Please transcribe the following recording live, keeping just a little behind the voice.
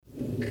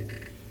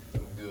Good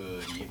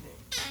evening.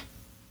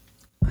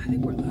 I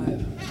think we're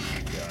live.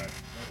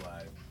 We're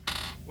live.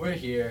 We're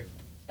here,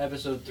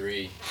 episode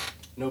 3,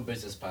 No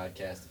Business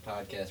Podcast, the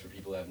podcast where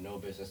people have no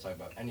business, talk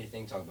about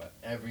anything, talk about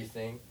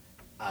everything.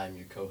 I'm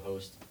your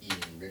co-host, Ian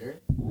Ritter.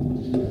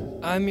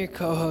 I'm your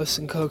co-host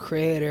and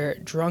co-creator,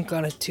 drunk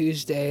on a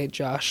Tuesday,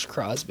 Josh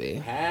Crosby.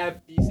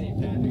 Happy St.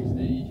 Patrick's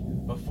Day.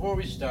 Before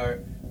we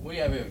start, we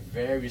have a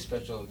very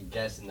special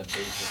guest in the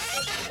basement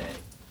with us today.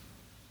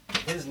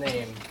 His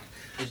name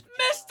is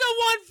Mr.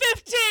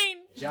 115!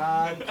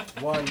 John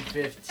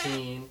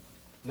 115,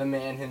 the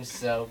man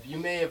himself. You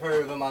may have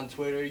heard of him on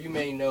Twitter. You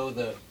may know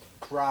the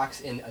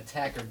Crocs in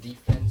attack or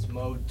defense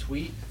mode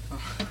tweet.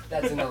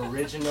 That's an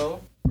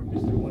original from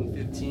Mr.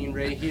 115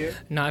 right here.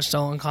 Not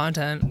stolen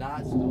content.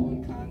 Not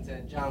stolen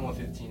content. John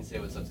 115, say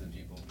what's up to the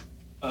people.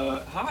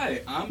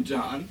 Hi, I'm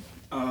John.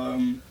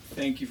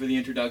 Thank you for the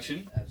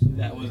introduction. Absolutely.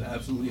 That was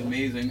absolutely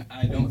amazing.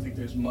 I don't think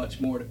there's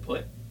much more to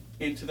put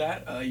into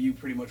that. You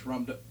pretty much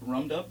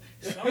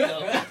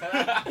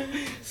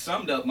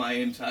summed up my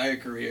entire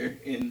career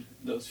in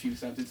those few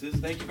sentences.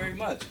 Thank you very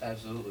much.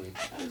 Absolutely.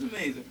 That was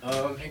amazing.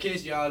 In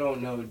case y'all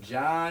don't know,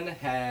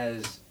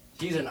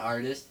 he's an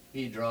artist.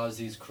 He draws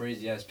these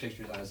crazy ass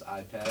pictures on his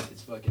iPad.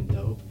 It's fucking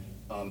dope.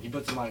 He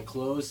puts them on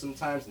clothes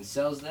sometimes and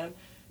sells them.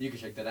 You can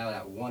check that out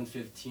at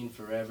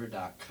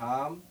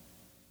 115forever.com.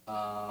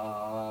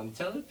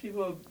 Tell the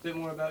people a bit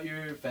more about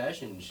your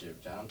fashion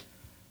ship, John.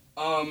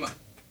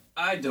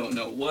 I don't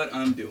know what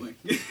I'm doing,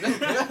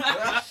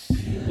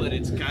 but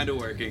it's kind of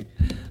working.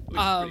 Which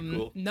is pretty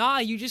cool. Nah,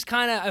 you just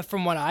kind of,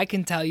 from what I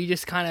can tell, you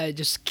just kind of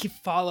just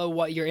follow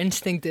what your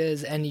instinct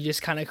is, and you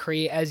just kind of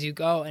create as you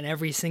go, and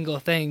every single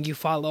thing you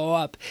follow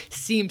up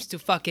seems to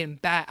fucking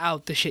bat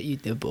out the shit you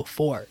did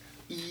before.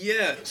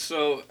 Yeah,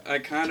 so I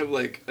kind of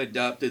like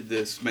adopted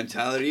this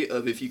mentality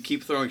of if you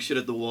keep throwing shit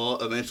at the wall,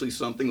 eventually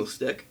something will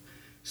stick.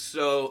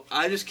 So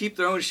I just keep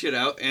throwing shit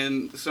out,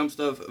 and some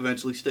stuff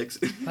eventually sticks.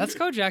 Let's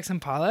go, Jackson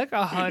Pollock.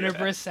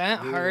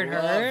 100%. Heard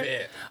Love her.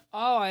 it.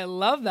 Oh, I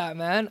love that,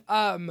 man.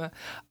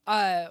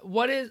 We're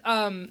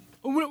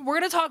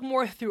gonna talk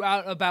more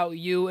throughout about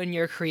you and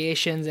your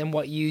creations and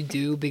what you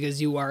do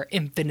because you are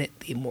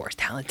infinitely more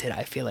talented,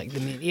 I feel like,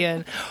 than me and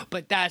Ian.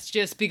 But that's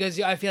just because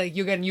I feel like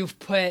you've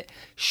put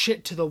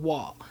shit to the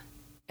wall.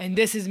 And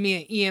this is me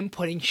and Ian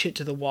putting shit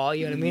to the wall,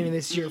 you know what I mean? And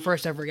this is your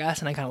first ever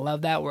guest, and I kind of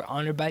love that. We're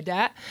honored by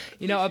that.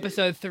 You know,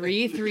 episode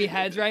 3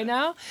 heads right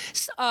now.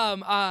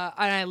 And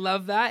I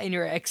love that, and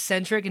you're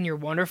eccentric, and you're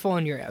wonderful,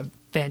 and you're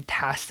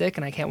fantastic,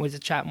 and I can't wait to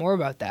chat more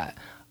about that.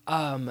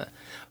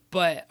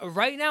 But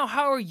right now,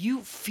 how are you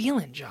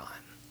feeling, John?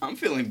 I'm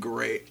feeling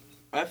great.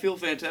 I feel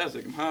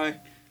fantastic. I'm high.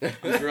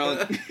 I'm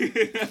drunk.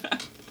 You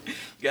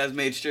guys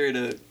made sure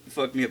to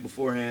fuck me up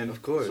beforehand.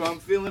 Of course. So I'm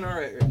feeling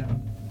alright right now.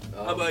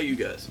 How about you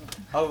guys?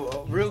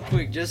 Oh, real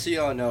quick, just so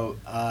y'all know,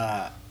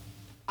 I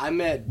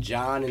met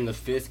John in the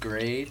 5th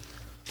grade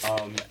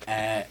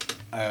at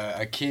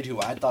a kid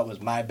who I thought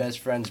was my best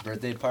friend's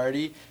birthday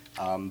party.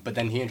 But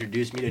then he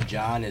introduced me to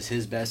John as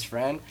his best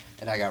friend,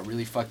 and I got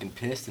really fucking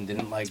pissed and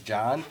didn't like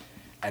John.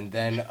 And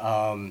then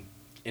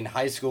in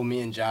high school,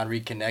 me and John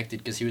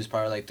reconnected because he was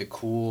part of like the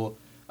cool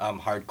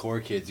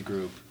hardcore kids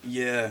group.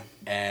 Yeah.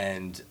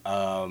 And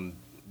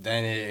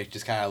then it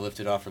just kind of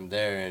lifted off from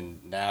there,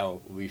 and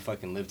now we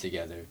fucking live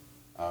together.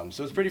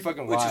 So it's pretty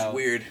fucking wild. Which is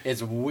weird.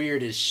 It's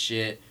weird as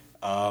shit.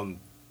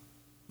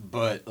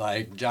 But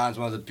like John's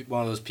one of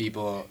those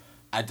people.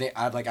 I think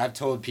I've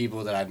told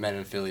people that I've met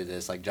in Philly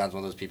this. Like John's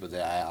one of those people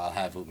that I'll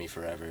have with me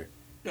forever.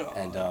 Oh,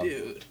 And,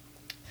 dude.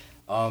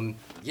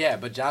 Yeah,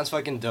 but John's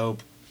fucking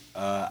dope.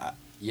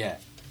 Yeah.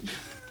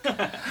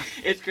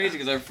 It's crazy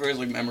because our first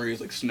like memory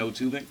is like snow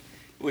tubing,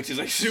 which is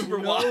like super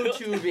Snow wild.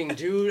 tubing,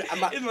 dude.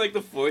 In like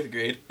the 4th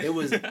grade. It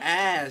was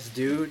ass,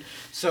 dude.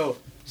 So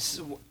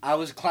I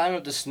was climbing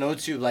up the snow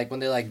tube, like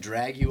when they like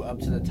drag you up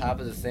to the top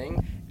of the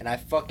thing, and I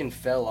fucking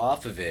fell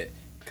off of it.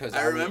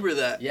 I remember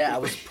that. Yeah, I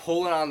was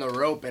pulling on the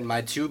rope, and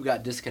my tube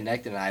got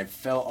disconnected, and I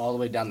fell all the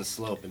way down the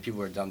slope, and people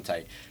were dumb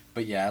tight.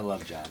 But yeah, I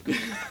love John.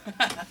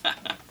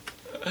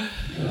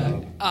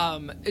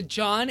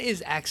 John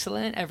is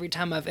excellent. Every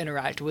time I've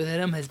interacted with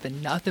him has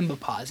been nothing but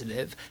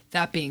positive.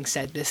 That being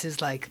said, this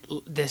is like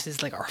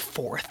our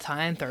fourth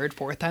time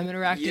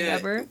interacting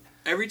ever.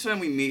 Every time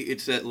we meet,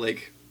 it's at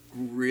like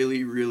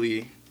really,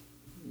 really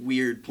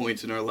weird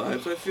points in our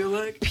lives, I feel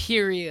like.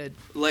 Period.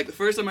 Like the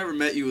first time I ever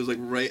met you was like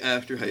right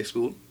after high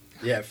school.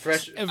 Yeah,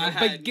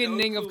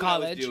 Beginning of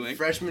college.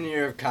 Freshman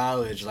year of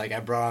college, like I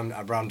brought him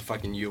to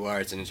fucking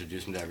UArts and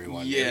introduced him to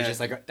everyone. Yeah. It was just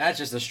like that's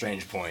just a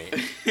strange point.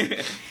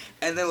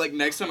 And then like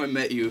next time I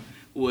met you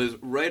was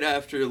right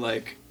after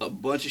like a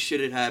bunch of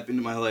shit had happened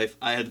in my life.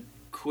 I had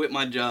quit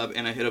my job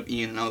and I hit up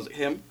Ian and I was like,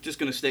 hey, I'm just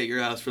gonna stay at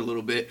your house for a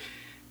little bit.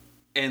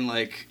 And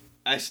like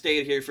I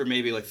stayed here for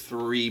maybe like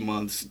 3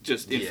 months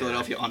just in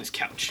Philadelphia on his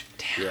couch.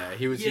 Yeah,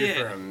 he was here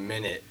for a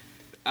minute.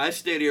 I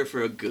stayed here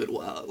for a good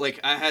while. Like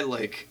I had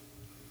like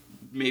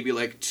maybe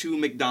like 2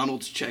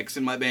 McDonald's checks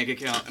in my bank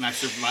account, and I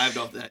survived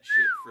off that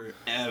shit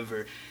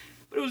forever.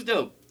 But it was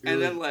dope. Really?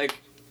 And then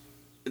like,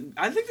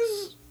 I think this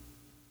is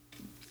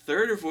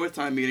third or fourth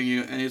time meeting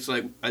you, and it's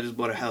like I just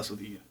bought a house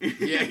with you.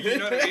 Yeah. You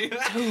know what I mean?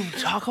 Dude,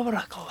 talk about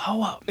a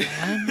glow up,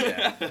 man.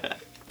 Yeah.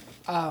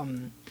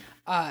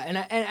 And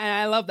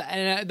I love that,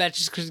 and that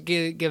just could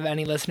give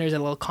any listeners a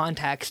little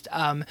context.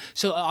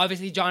 So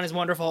obviously John is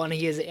wonderful, and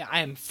I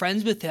am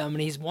friends with him,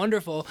 and he's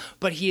wonderful,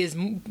 but he is a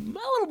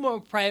little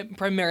more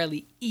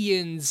primarily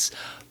Ian's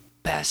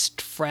best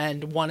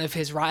friend. One of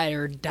his ride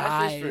or Not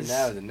dies.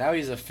 just for now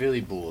he's a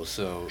Philly bull,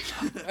 so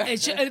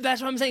That's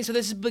what I'm saying. So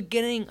this is the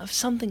beginning of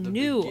something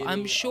new. beginning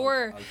I'm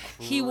sure of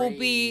a he will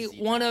be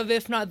crazy one of,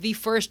 if not the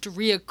first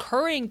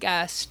reoccurring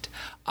guest.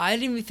 I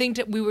didn't even think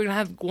that we were gonna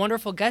have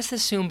wonderful guests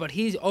this soon, but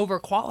he's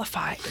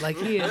overqualified. Like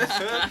he is.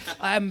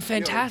 I'm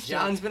fantastic. Yo,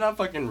 John's been on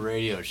fucking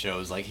radio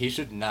shows. Like, he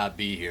should not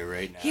be here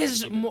right now. He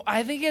has more,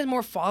 I think he has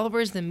more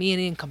followers than me and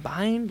Ian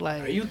combined.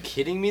 Like, Are you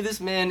kidding me? This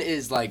man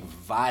is like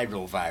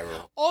viral.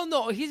 oh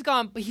no, he's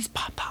gone, but he's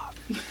pop.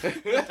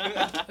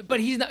 But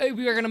he's not.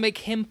 We are gonna make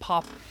him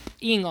pop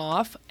Ian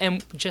off,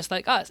 and just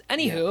like us.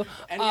 Anywho,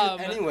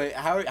 Anyway,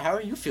 how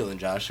are you feeling,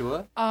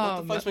 Joshua?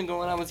 What the fuck's been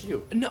going on with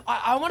you? No,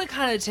 I want to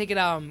kind of take it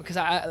because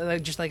I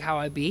like just like how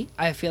I be.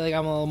 I feel like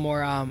I'm a little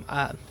more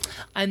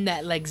I'm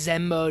that like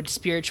Zen mode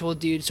spiritual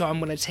dude, so I'm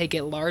gonna take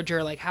it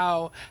larger. Like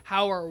how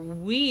are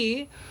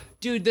we,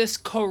 dude? This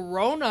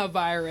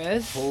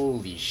coronavirus.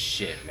 Holy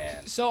shit,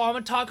 man. So I'm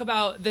gonna talk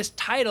about this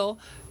title.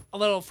 A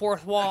little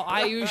fourth wall.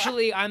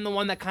 I'm the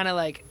one that kind of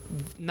like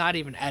not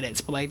even edits,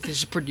 but like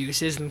just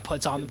produces and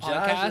puts on the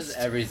Josh podcast. is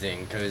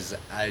everything because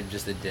I'm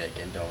just a dick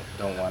and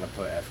don't want to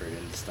put effort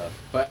into stuff.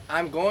 But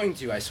I'm going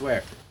to, I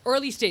swear.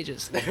 Early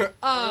stages.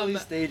 Early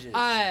stages.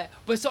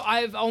 But so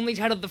I've only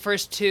titled the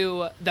first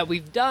two that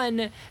we've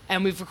done,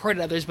 and we've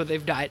recorded others, but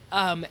they've died.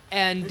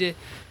 And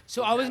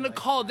so I was gonna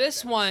call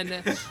this one.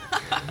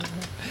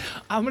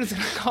 I'm just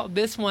gonna call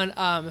this one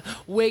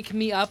 "Wake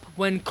Me Up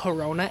When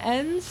Corona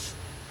Ends."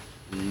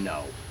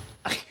 No.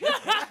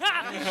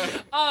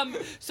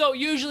 So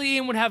usually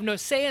Ian would have no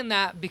say in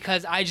that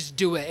because I just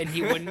do it and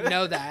he wouldn't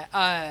know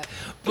that.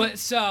 But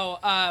so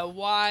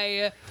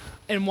why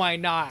and why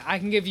not? I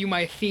can give you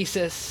my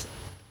thesis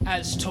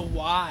as to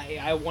why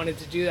I wanted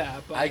to do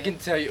that. But I can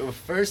tell you,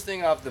 first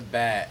thing off the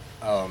bat,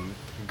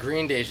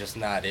 Green Day's just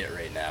not it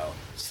right now.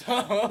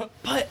 So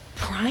But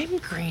Prime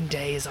Green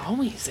Day is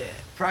always it.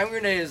 Prime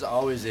Green Day is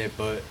always it,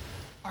 but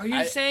Are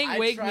you saying I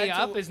Wake tried Me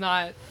Up to- is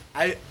not?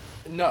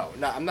 No,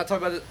 I'm not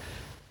talking about it.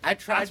 I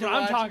tried That's to what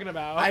watch, I'm talking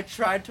about. I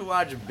tried to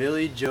watch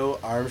Billy Joe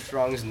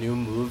Armstrong's new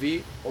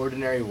movie,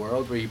 Ordinary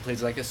World, where he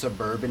plays like a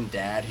suburban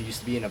dad who used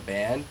to be in a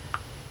band.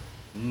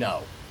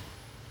 No,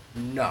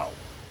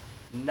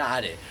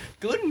 not it.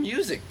 Good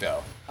music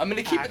though. I'm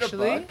gonna keep it a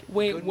buck.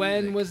 Wait, Good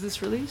when music. was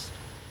this released?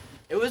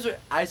 It was?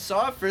 I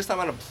saw it first time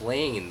on a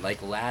plane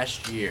like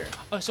last year.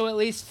 Oh, so at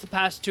least the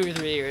past 2 or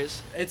 3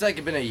 years. It's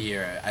like been a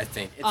year, I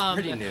think. It's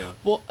pretty new.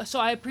 Well, so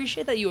I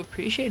appreciate that you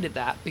appreciated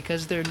that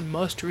because their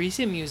most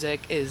recent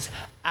music is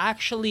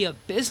actually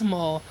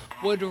abysmal.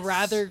 Would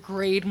rather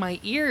grade my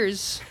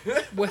ears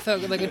with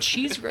a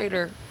cheese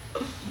grater.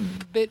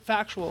 Bit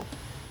factual.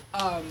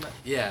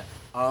 Yeah.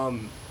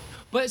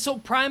 But so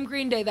Prime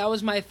Green Day, that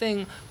was my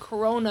thing.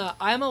 Corona,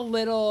 I'm a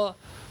little.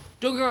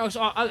 Don't get me wrong.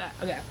 So,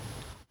 okay.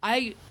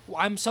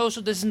 I'm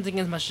social distancing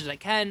as much as I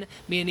can.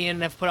 Me and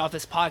Ian have put off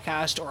this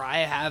podcast, or I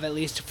have at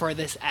least for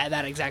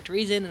that exact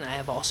reason, and I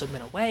have also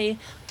been away.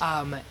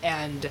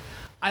 And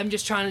I'm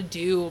just trying to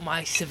do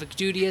my civic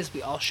duty as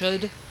we all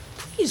should.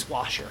 Please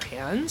wash your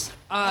hands.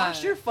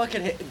 Wash your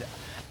fucking hand.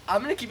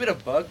 I'm gonna keep it a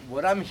buck.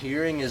 What I'm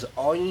hearing is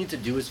all you need to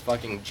do is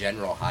fucking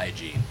general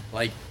hygiene.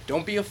 Like,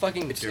 don't be a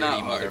fucking dirty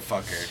not hard.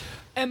 motherfucker.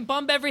 And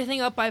bump everything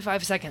up by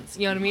 5 seconds.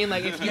 You know what I mean?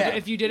 Like Yeah.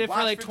 if you did it for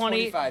Watch like for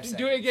 20, 25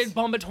 do it again, seconds.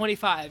 bump at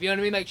 25. You know what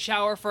I mean? Like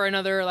shower for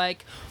another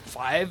like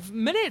 5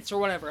 minutes or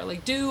whatever.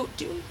 Like do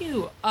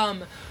you.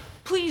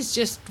 Please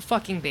just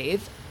fucking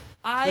bathe.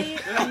 I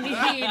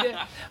need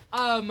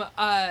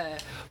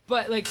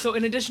but like so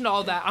in addition to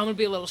all that, I'm gonna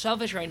be a little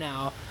selfish right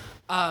now.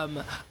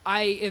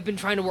 I have been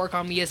trying to work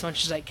on me as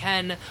much as I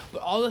can,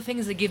 but all the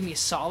things that give me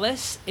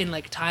solace in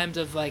like times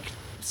of like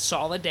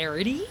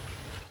solidarity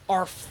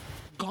are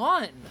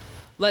gone.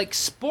 Like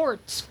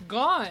sports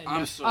gone.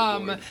 I'm so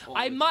bored all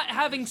I'm the not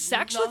having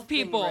sex with Nothing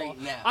people.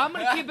 right now. I'm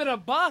gonna keep it a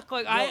buck.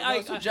 Like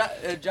So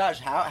Josh,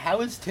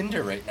 how is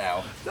Tinder right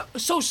now?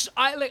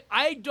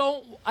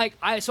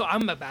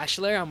 I'm a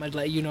bachelor. I'm gonna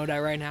let you know that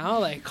right now.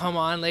 Like, come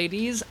on,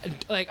 ladies.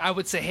 Like, I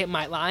would say hit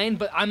my line,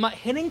 but I'm not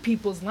hitting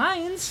people's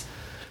lines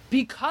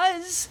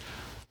because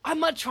I'm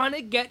not trying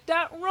to get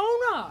that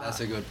Rona.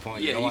 That's a good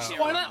point. Yeah, don't you wanna- see-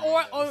 Why not?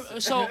 Or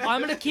so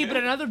I'm gonna keep it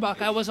another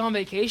buck. I was on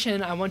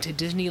vacation. I went to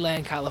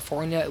Disneyland,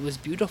 California. It was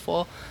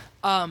beautiful.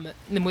 And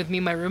with me,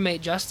 and my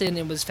roommate Justin,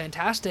 it was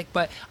fantastic.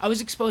 But I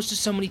was exposed to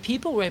so many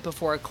people right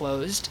before it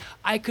closed.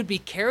 I could be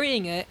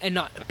carrying it and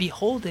not be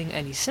holding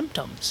any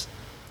symptoms.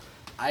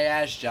 I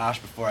asked Josh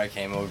before I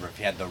came over if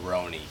he had the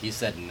Roni. He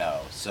said no.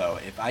 So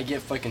if I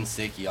get fucking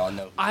sick, y'all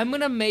know. I'm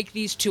gonna make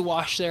these two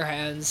wash their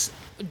hands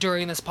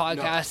during this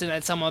podcast and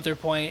at some other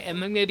point, and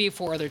maybe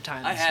 4 other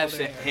times. I have while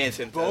they're here. hand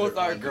sanitizer. Both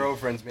our on.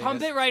 girlfriends made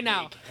Pump us it right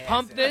now. take hand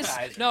Pump this.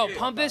 sanitizer. No, Here,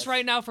 pump this us.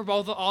 right now for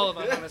all of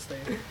us, honestly.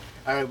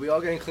 All right, we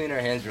all gonna clean our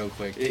hands real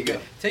quick. There you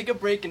go. Take a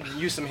break and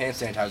use some hand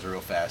sanitizer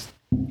real fast.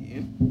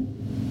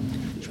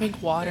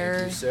 Drink water.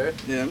 Thank you, sir.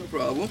 Yeah, no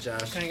problem.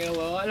 Josh. Can I get a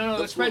little? No,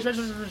 Go spread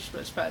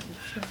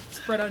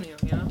on you.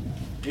 You know.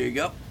 Here you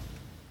go.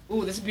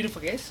 Ooh, this is a beautiful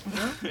case. You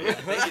know?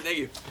 Thank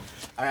you.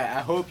 All right,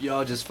 I hope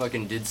y'all just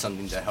fucking did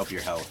something to help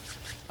your health.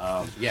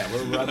 Yeah,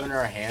 we're rubbing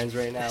our hands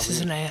right now. This is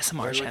an ASMR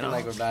We're looking channel.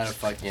 like we're about to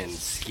fucking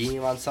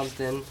scheme on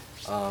something.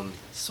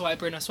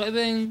 Swipe or no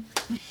swiping.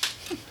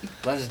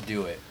 Let's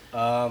do it.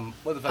 What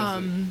the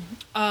fuck?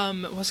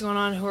 What's going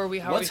on? Who are we?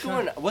 How What's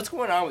are we? What's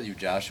going on with you,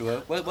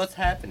 Joshua? What's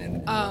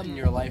happening in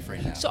your life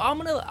right now? So I'm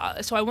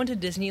gonna. So I went to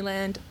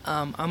Disneyland.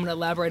 I'm gonna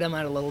elaborate on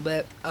that a little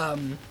bit.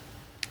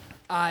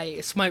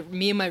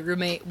 Me and my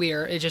roommate,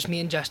 it's just me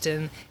and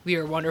Justin. We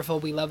are wonderful.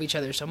 We love each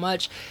other so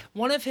much.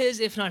 One of his,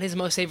 if not his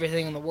most favorite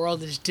thing in the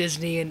world, is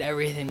Disney and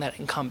everything that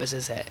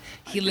encompasses it.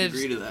 I can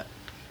agree to that.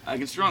 I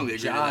can strongly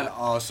agree John to that.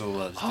 also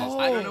loves Disney. Oh.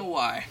 I don't know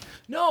why.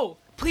 No,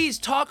 please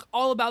talk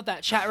all about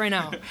that. Chat right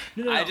now.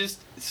 No. I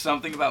just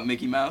something about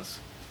Mickey Mouse.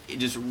 It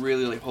just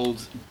really like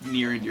holds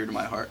near and dear to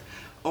my heart.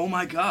 Oh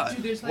my God.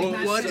 Dude, there's like Well,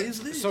 mad what pins.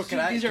 is this? So can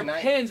I? These are can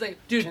I- pins. Like,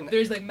 dude, can-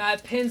 there's like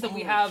mad pins that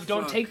we Oh, have.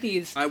 Don't fuck. take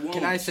these. I won't.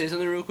 Can I say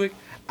something real quick?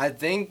 I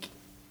think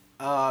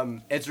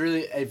it's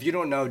really, if you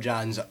don't know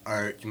John's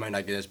art, you might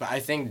not get this, but I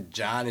think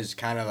John is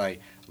kind of like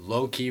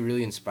low-key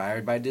really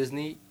inspired by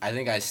Disney. I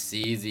think I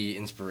see the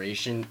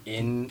inspiration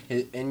in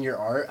your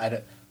art.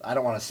 I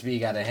don't want to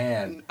speak out of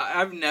hand.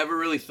 I've never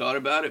really thought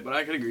about it, but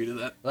I could agree to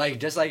that. Like,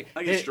 just like...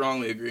 I can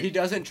strongly agree. He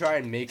doesn't try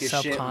and make his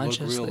shit look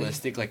Subconsciously.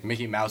 realistic. Like,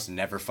 Mickey Mouse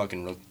never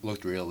fucking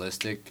looked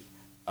realistic.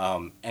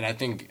 And I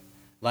think,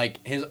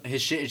 like,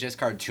 his shit is just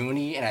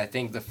cartoony, and I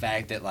think the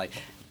fact that, like,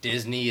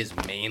 Disney is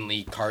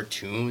mainly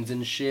cartoons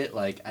and shit.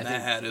 Like I that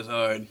think hat is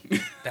hard.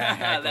 that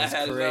hat That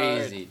hat was is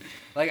crazy.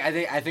 Like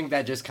I think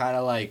that just kind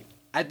of like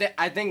I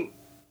think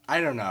I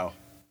don't know.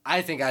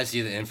 I think I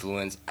see the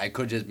influence. I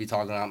could just be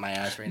talking out my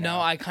ass right now.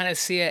 No, I kind of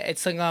see it.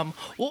 It's like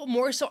well,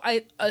 more so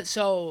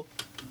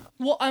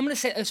well, I'm gonna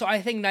say so. I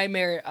think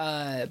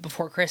Nightmare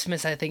Before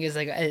Christmas. I think is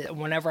like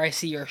whenever I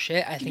see your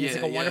shit, I think it's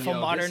like a Yeah, wonderful Yo,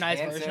 this modernized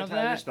hand version of sanitizer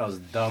that. smells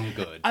dumb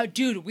good.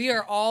 Dude, we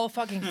are all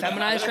fucking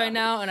feminized right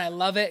now, and I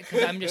love it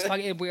because I'm just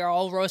fucking. We are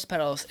all rose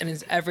petals, and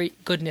it's every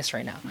goodness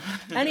right now.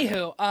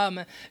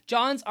 Anywho,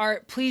 John's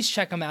art. Please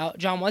check him out.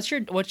 John, what's your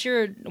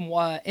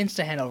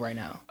Insta handle right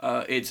now?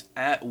 It's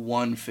at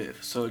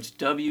 1/5, so it's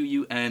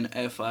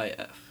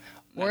WUNFIF.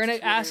 We're gonna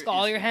ask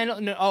all your handle.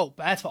 No,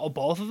 that's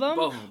both of them.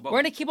 Both of them, both. We're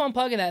gonna keep on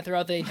plugging that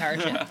throughout the entire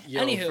shit.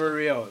 Yo, Anywho, for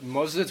real,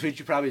 most of the tweets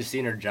you probably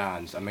seen are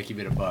John's. I'm gonna keep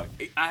it a buck.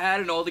 I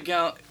had an old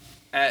account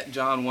at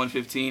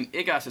John115.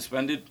 It got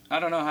suspended. I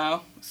don't know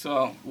how,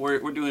 so we're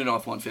doing it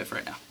off 1/5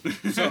 right now.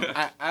 So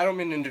I don't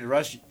mean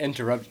to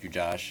interrupt you,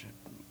 Josh.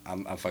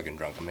 I'm fucking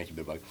drunk. I'm making a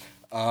big buck.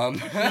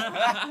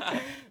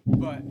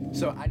 But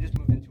so I just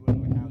moved into a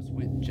new house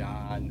with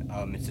John.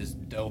 It's this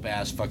dope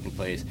ass fucking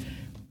place.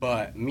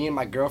 But me and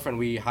my girlfriend,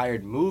 we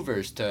hired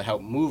movers to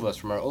help move us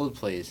from our old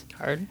place.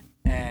 hard.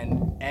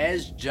 And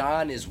as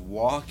John is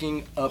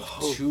walking up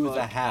to fuck.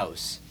 the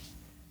house,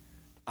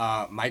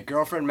 my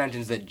girlfriend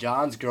mentions that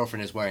John's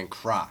girlfriend is wearing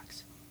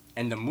Crocs.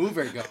 And the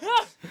mover goes,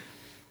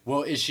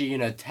 well, is she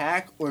in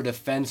attack or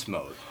defense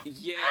mode?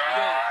 Yeah,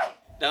 yo,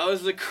 that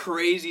was the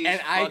craziest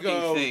And I fucking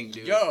go, thing,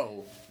 dude.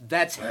 yo,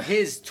 that's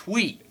his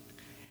tweet.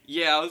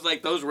 Yeah, I was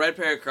like, those red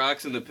pair of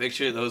Crocs in the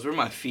picture, those were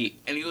my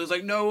feet. And he was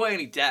like, no way, and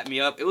he tapped me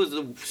up. It was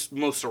the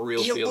most surreal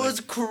It feeling. was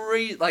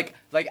crazy. Like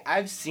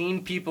I've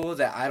seen people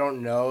that I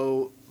don't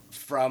know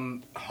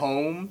from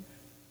home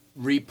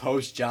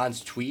repost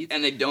John's tweets.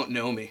 And they don't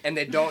know me. And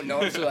they don't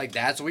know it, so like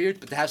that's weird.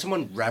 But to have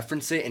someone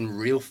reference it in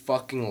real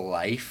fucking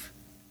life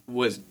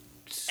Was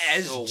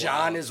as so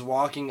John wild. is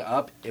walking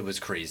up, it was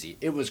crazy.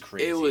 It was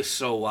crazy. It was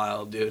so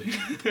wild, dude.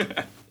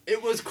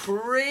 It was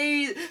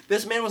crazy.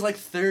 This man was like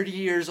 30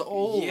 years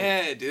old.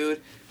 Yeah, dude.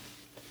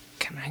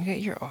 Can I get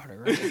your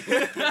order?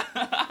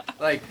 Right?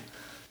 Like,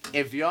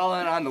 if y'all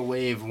aren't on the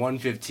wave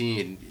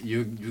 115,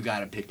 you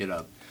gotta pick it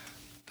up.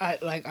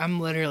 I'm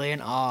literally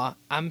in awe.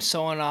 I'm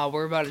so in awe.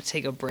 We're about to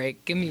take a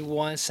break. Give me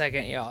 1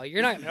 second, y'all.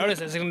 You're not gonna notice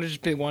this. It's gonna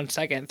just be 1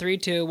 second. 3,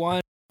 2,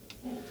 1.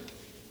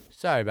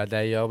 Sorry about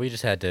that, y'all. We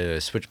just had to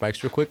switch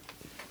mics real quick.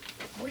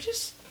 We're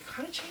just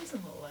kind of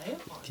changing the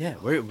layout. Yeah,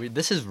 we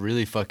this is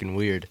really fucking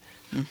weird.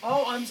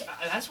 Oh,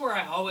 that's where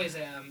I always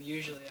am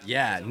usually.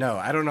 Yeah, no,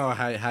 I don't know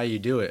how you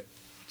do it.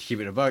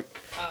 Keep it a buck.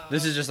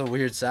 This is just a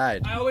weird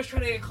side. I always try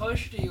to get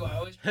closer to you. I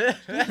always because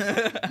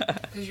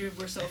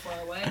we're so far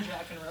away.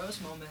 Jack and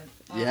Rose moment.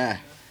 Yeah.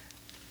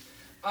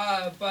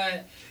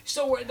 But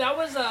so that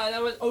was.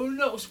 Oh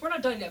no, so we're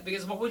not done yet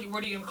because what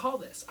are you gonna call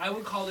this? I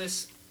would call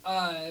this.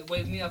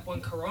 Wake me up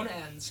when Corona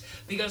ends,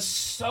 because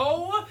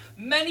so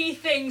many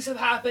things have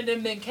happened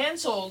and been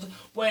canceled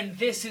when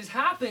this has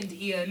happened,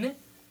 Ian.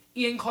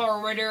 Ian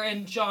Carl Ritter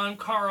and John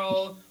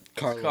Carl.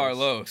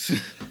 Carlos. No!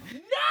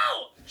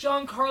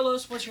 John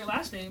Carlos, what's your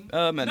last name?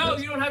 Mendes. No,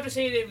 you don't have to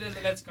say it.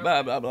 That's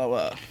Blah, blah, blah,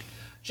 blah.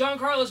 John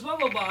Carlos, blah,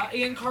 blah, blah.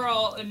 Ian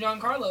Carl and John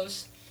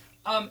Carlos.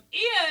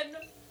 Ian,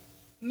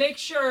 make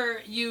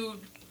sure you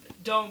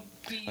don't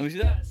be... Let me see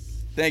that.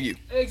 Yes. Thank you.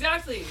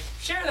 Exactly.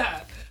 Share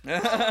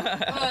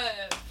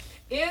that.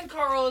 Ian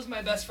Carl is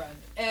my best friend,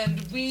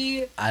 and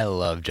we... I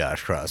love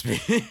Josh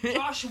Crosby.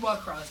 Joshua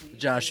Crosby.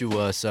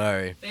 Joshua,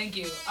 sorry. Thank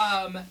you.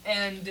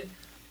 And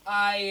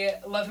I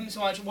love him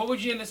so much. What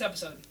would you name this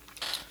episode?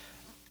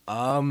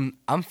 I'm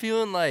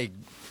feeling like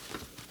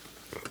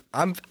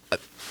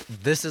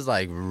this is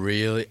like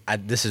really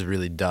this is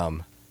really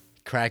dumb.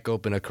 Crack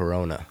open a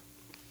Corona.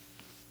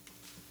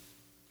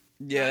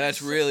 Yeah,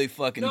 that's really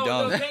fucking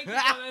dumb. No, thank you.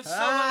 No, that's so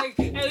like,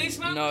 at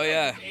least mine No, was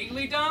yeah.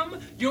 vaguely dumb.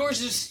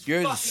 Yours is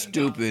Yours fucking is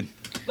stupid. Dumb.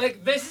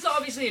 Like, this is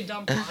obviously a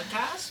dumb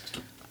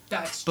podcast.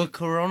 That's... But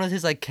Corona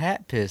tastes like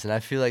cat piss, and I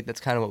feel like that's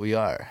kind of what we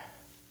are.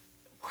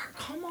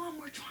 Come on,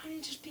 we're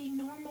trying to just be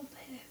normal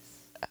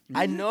piss.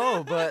 I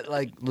know, but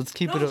like, let's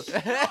keep No, it.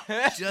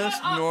 Just Shut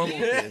up, normal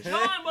dude. piss.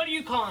 John, what are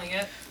you calling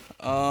it?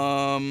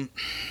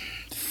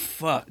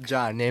 Fuck.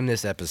 John, name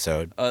this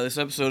episode. This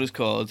episode is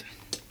called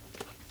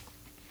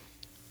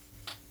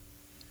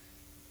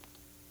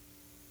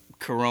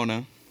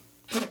Corona.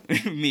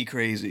 Me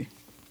crazy.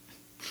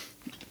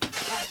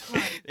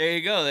 There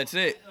you go. That's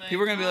it.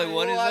 People are gonna be like,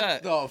 "What is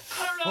that?" the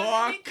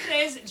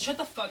Shut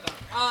the fuck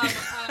up.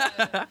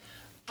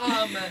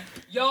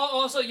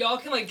 Y'all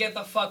can like get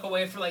the fuck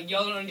away from like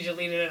y'all don't need to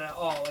lean in at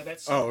all. Like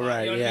that's so Oh,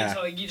 right, you know what I mean? yeah.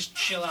 So like you just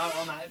chill out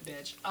on that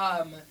bitch.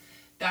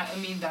 That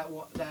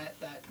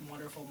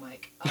wonderful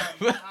mic.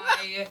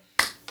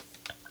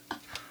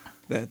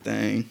 That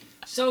thing.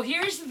 So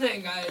here's the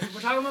thing, guys.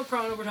 We're talking about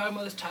Corona. We're talking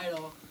about this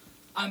title.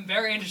 I'm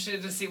very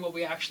interested to see what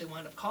we actually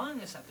wind up calling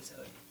this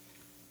episode.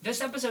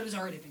 This episode has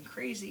already been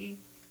crazy,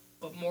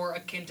 but more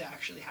akin to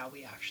actually how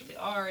we actually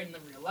are in the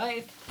real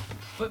life.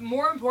 But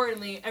more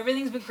importantly,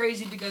 everything's been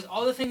crazy because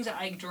all the things that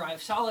I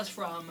derive solace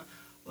from,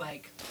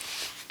 like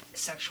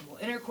sexual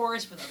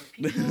intercourse with other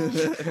people,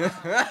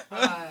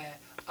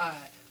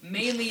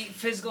 mainly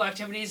physical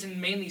activities and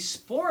mainly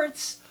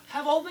sports,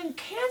 have all been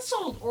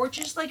canceled or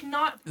just like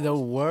not. The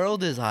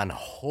world is on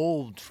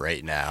hold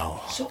right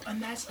now. So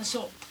and that's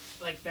so.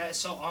 Like that,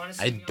 so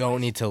honestly, I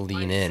don't need to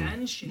lean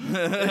in. see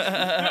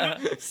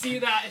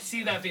that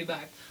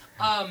feedback.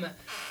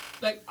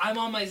 Like I'm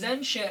on my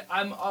Zen shit.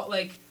 I'm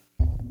like,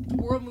 the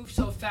world moves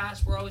so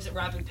fast. We're always at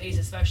rapid pace,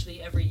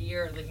 especially every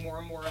year. Like more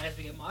and more as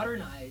we get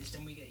modernized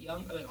and we get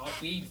young. Like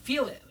we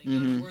feel it. Like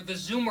we're the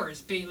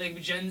Zoomers,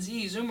 like Gen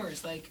Z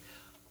Zoomers. Like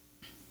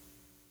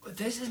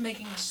this is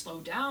making us slow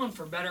down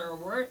for better or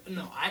worse.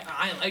 No,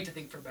 I like to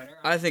think for better.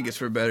 I think it's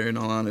for better, in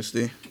all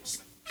honesty.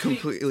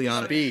 Completely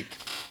honest.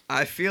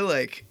 I feel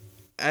like,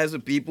 as a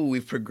people,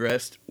 we've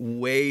progressed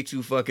way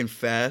too fucking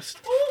fast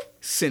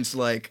since,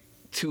 like,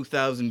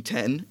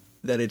 2010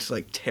 that it's,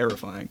 like,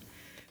 terrifying.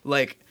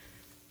 Like,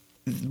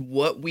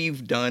 what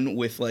we've done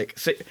with, like,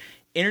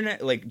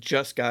 internet, like,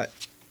 just got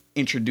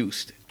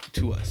introduced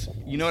to us.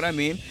 You know what I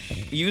mean?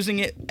 Using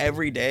it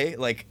every day,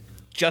 like,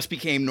 just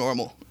became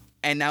normal.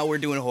 And now we're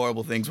doing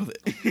horrible things with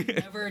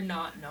it. Never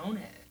not known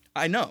it.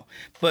 I know.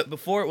 But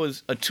before it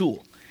was a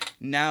tool.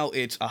 Now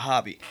it's a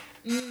hobby.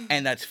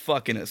 And that's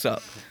fucking us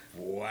up.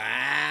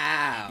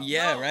 Wow.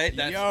 Yeah, right?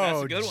 That's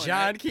a good one.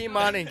 John Right? came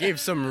on and gave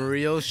some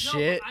real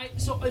shit.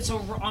 So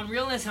on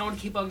realness, I want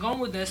to keep on going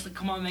with this. Like,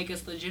 come on, make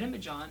us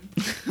legitimate, John.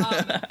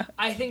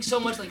 I think so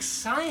much like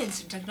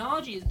science and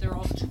technology is they're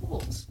all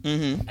tools,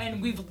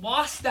 and we've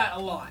lost that a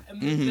lot. I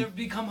mean, they've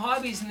become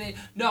hobbies, and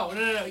no.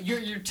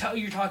 You're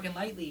talking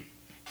lightly.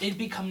 They've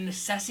become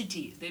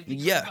necessities. They've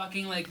become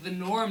fucking like the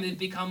norm. They've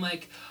become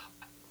like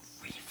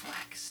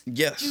reflex.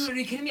 Yes. Dude, are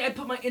you kidding me? I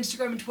put my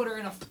Instagram and Twitter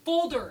in a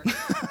folder, and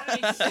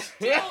I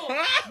still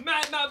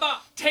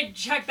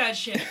check that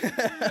shit.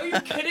 Are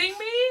you kidding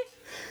me?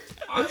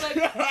 We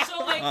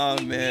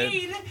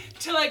need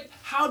to like.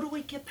 How do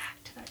we get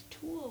back to that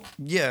tool?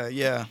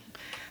 Yeah.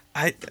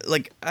 I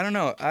don't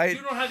know.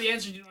 You don't have the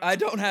answer. I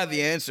don't have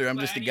the answer. I'm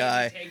just a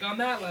guy. Take on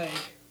that, like.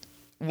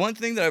 One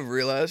thing that I've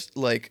realized,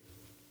 like,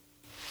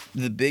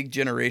 the big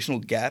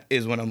generational gap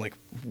is when I'm like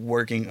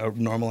working a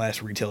normal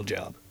ass retail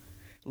job.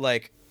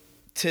 Like,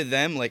 to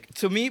them, like,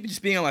 to me,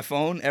 just being on my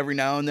phone every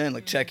now and then,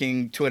 like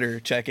checking Twitter,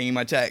 checking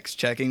my text,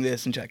 checking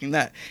this and checking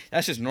that,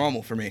 that's just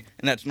normal for me.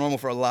 And that's normal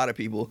for a lot of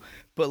people.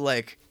 But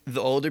like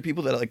the older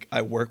people that like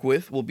I work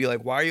with will be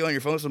like, why are you on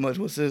your phone so much?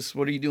 What's this?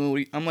 What are you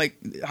doing? I'm like,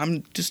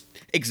 I'm just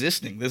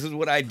existing. This is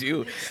what I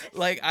do.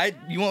 Like,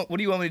 what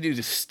do you want me to do?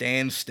 Just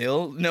stand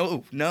still?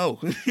 No.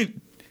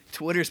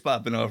 Twitter's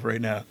popping off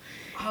right now.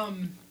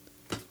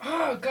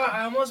 Oh god,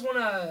 I almost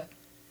wanna.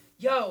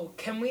 Yo,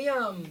 can we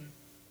I'm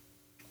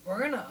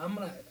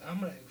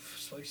gonna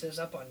switch this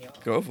up on y'all.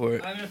 Go for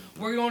it.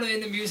 We're going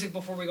into music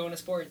before we go into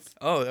sports.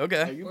 Oh,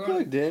 okay. Are you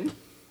plugged in?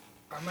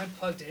 Am I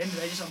plugged in?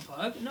 Did I just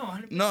unplug? No,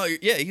 100%. No,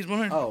 yeah, he's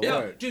 100. Oh, yeah.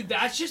 word. Dude,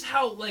 that's just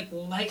how like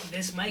light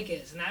this mic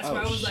is, and that's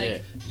why I was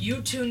like,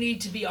 you two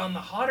need to be on the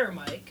hotter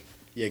mic,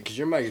 Yeah, because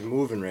your mic is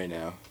moving right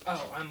now.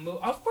 Oh,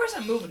 of course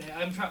I'm moving it.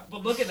 I'm trying,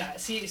 but look at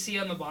that. See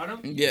on the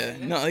bottom. Yeah,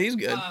 no, he's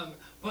good.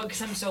 But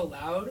because I'm so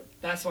loud,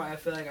 that's why I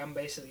feel like I'm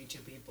basically two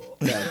people.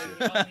 Gotcha. Like,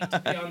 you don't need to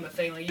be on the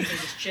thing. Like you can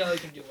just chill. You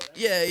can do whatever.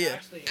 Yeah, yeah.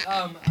 Actually,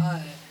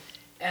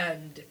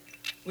 and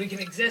we can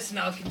exist, and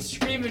I can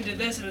scream into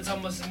this, and it's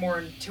almost more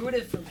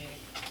intuitive for me.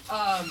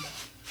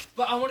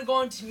 But I want to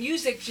go into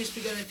music just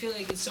because I feel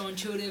like it's so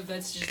intuitive.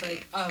 That's just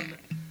like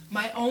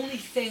my only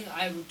thing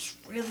was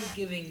really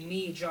giving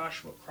me,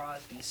 Joshua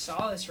Crosby,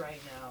 solace right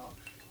now,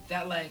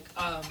 that like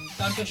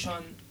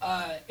Dankeschön,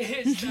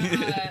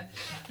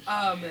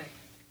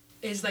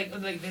 is like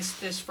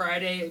this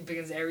Friday it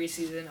begins Aries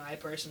season. I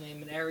personally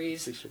am an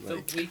Aries.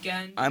 The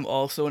weekend. I'm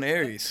also an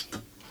Aries.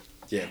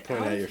 Yeah,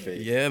 point out your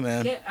face. Yeah,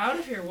 man. Get out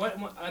of here! What?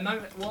 I'm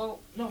not. Well,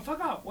 no,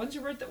 fuck off. When's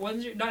your birthday?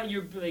 When's your not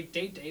your like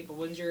date? But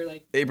when's your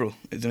like April.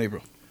 It's in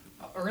April.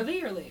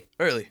 early or late?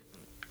 Early.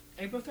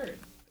 April 3rd.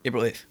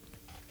 April 8th.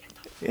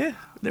 Yeah,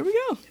 there we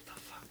go. Get the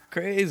fuck out.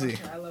 Crazy.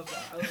 Okay, I love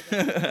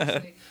that.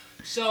 Honestly.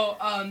 So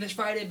this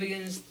Friday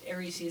begins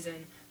Aries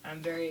season.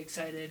 I'm very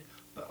excited,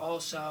 but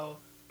also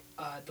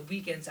the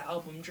Weeknd's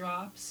album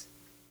drops.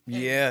 And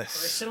Yes.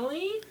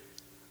 personally,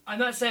 I'm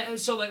not saying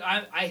so. Like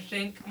I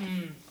think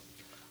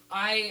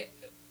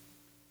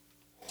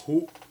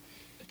Who?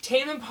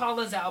 Tame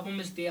Impala's album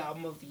is the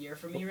album of the year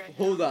for me right now.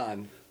 Hold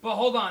on. But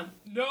hold on.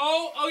 No.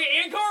 Okay,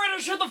 Ian Corridor,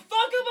 shut the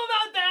fuck up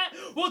about that.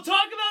 We'll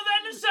talk about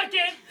that in a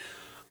second.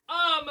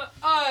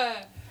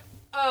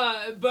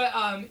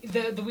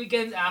 The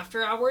Weeknd's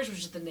After Hours, which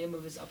is the name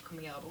of his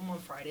upcoming album on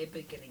Friday,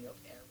 beginning of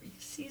every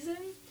season,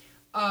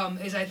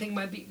 is I think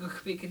could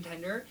be a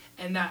contender.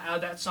 And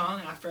that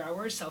song, After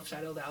Hours,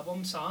 self-titled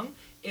album song,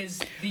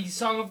 is the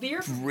song of the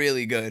year.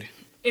 Really good.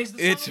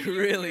 It's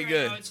really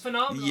good. Now. It's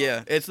phenomenal.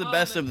 Yeah, it's the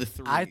best of the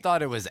three. I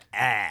thought it was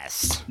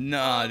ass.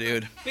 Nah,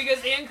 dude.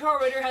 Because Ian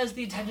Ritter has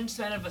the attention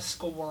span of a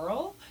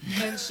squirrel,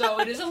 and so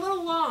it is a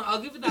little long.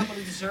 I'll give it that, but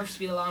it deserves to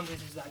be long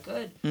because it's that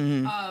good.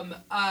 Mm-hmm.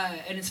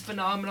 And it's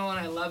phenomenal, and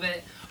I love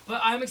it.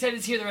 But I'm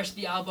excited to hear the rest of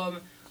the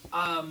album.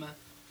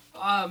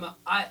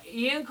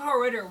 Ian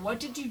Ritter, what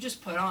did you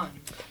just put on?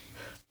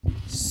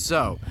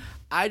 So,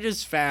 I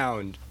just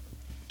found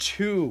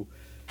two.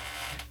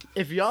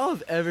 If y'all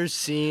have ever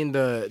seen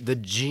the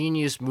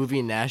genius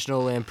movie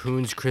National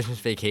Lampoon's Christmas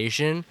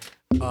Vacation,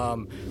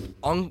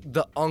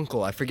 the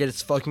uncle, I forget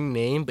his fucking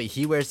name, but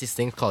he wears these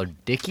things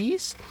called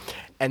dickies,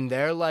 and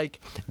they're like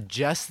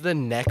just the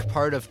neck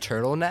part of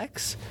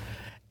turtlenecks.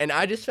 And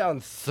I just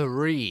found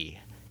 3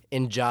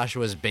 in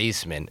Joshua's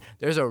basement.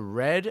 There's a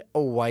red, a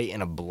white,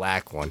 and a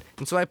black one.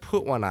 And so I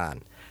put one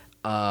on.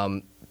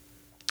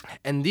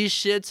 And these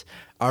shits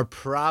are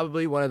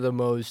probably one of the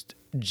most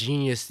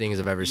genius things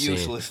I've ever seen.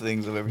 Useless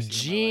things I've ever seen.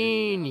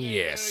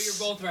 Genius.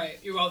 You're both right.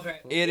 You're both right.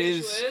 It The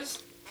is- issue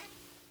is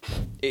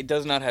It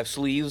does not have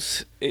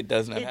sleeves. It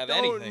does not have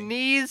don't anything.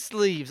 need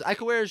sleeves. I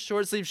could wear a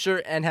short sleeve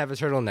shirt and have a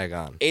turtleneck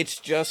on. It's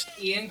just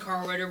Ian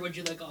Ritter, would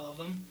you like all of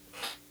them?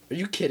 Are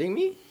you kidding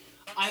me?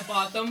 I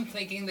bought them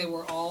thinking they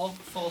were all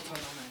full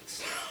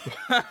turtlenecks.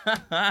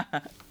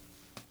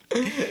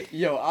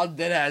 Yo, I'll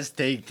deadass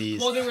take these.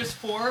 Well, there was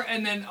 4,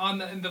 and then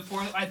in the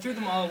 4th, I threw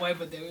them all away,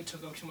 but they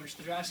took up too much of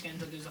the trash can.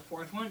 So there's a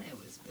 4th one. It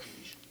was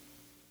beige.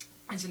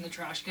 It's in the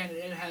trash can, and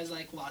it has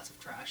like lots of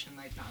trash and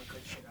like not good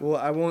shit. on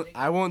Well, it.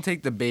 I won't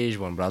take the beige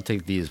one, but I'll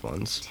take these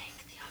ones.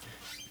 Take the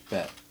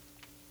others.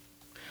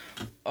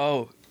 Bet.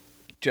 Oh,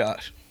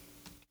 Josh,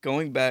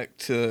 going back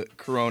to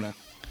Corona,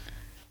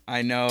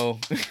 I know,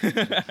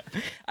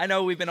 I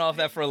know we've been off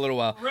that for a little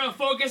while, We're gonna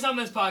focus on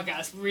this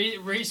podcast.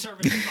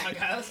 Resurface this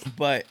podcast.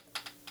 but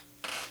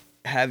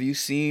have you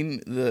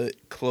seen the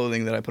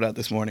clothing that I put out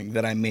this morning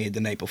that I made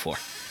the night before?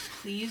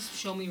 Please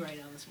show me right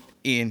now this moment.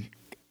 Ian,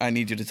 I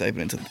need you to type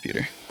it into the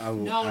computer. I'll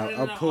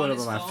pull it up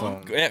on my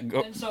phone. Yeah,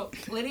 go. And so,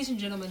 ladies and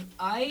gentlemen,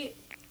 I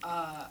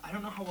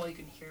don't know how well you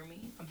can hear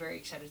me. I'm very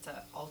excited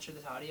to alter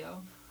this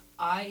audio.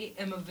 I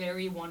am a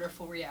very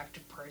wonderful,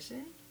 reactive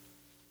person.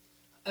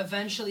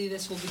 Eventually,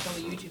 this will become a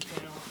YouTube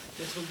channel.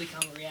 This will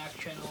become a React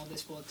channel.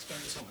 This will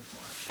expand so much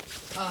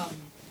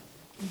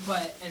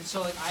more. And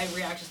so like I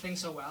react to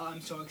things so well.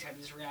 I'm so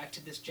excited to react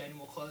to this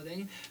general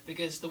clothing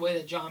because the way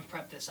that John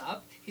prepped this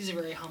up, he's a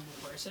very humble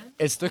person.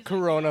 It's the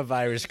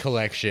coronavirus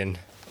collection.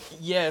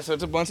 Yeah, so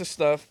it's a bunch of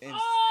stuff. And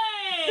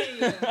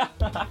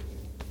Oi!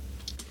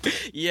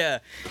 yeah,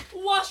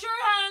 Wash your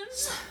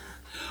hands.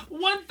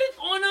 1/5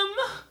 on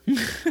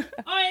them.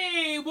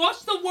 Hey,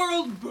 watch the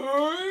world burn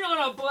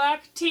on a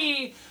black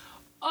tea.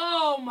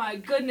 Oh my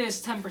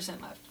goodness, 10%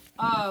 left.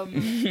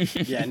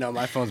 Yeah, no,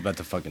 my phone's about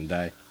to fucking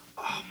die.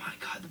 Oh my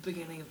god, the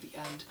beginning of the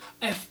end.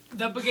 If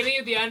the beginning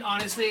of the end,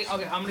 honestly,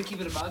 okay, I'm gonna keep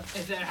it a buck.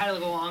 If it had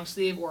like a long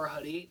sleeve or a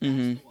hoodie, that's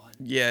the one.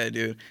 yeah,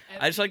 dude.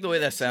 I just like the way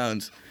that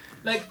sounds.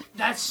 Like,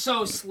 that's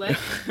so slick. I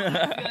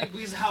feel like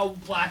because how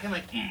black and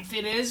like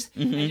it is,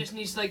 it just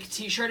needs like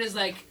t-shirt is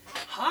like,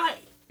 hi.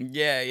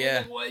 Yeah,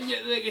 yeah. Like,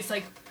 it's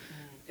like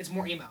It's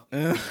more emo.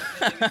 I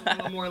think it's a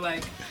little more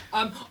like,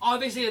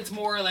 obviously it's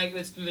more like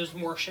there's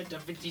more shit,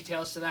 different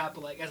details to that.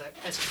 But like as a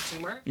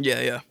consumer,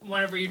 Yeah.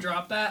 whenever you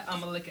drop that, I'm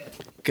gonna lick it.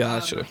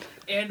 Gotcha.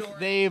 And/or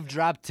They've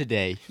dropped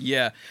today.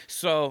 Yeah.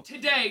 So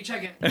today,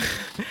 check it.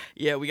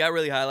 yeah, we got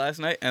really high last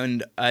night,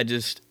 and I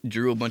just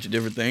drew a bunch of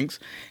different things,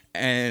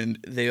 and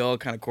they all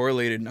kind of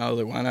correlated. And I was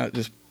like, why not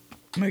just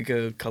make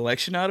a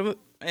collection out of it?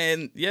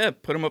 And yeah,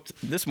 put them up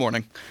this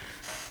morning.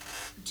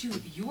 Dude,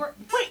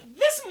 wait,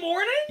 this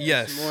morning?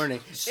 Yes. Morning.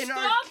 In our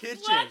Stop kitchen.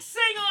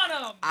 flexing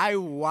on them. I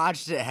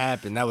watched it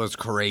happen. That was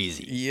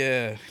crazy.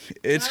 Yeah.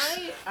 It's.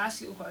 Can I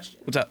ask you a question?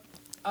 What's up?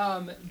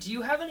 Do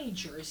you have any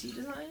jersey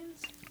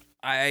designs?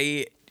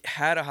 I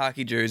had a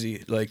hockey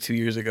jersey like 2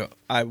 years ago.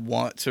 I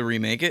want to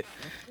remake it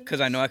because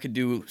I know I could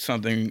do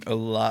something a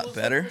lot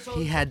better.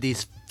 He had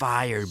these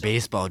fire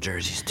baseball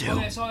jerseys too.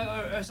 Okay,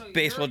 so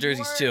Baseball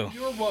jerseys, too.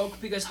 You're woke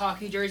because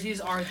hockey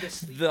jerseys are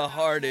The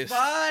hardest.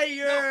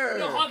 Fire!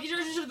 No, hockey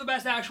jerseys are the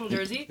best actual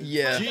jersey.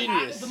 Yeah.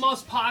 Genius. The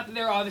most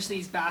popular, obviously,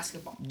 is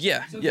basketball.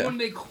 Yeah. So if you Yeah. want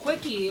to make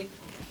quickie,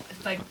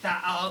 like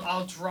that,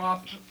 I'll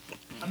drop.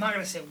 I'm not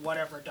gonna say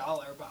whatever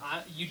dollar, but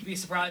you'd be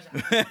surprised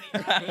at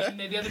how much money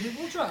maybe other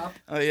people will drop.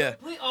 Oh yeah.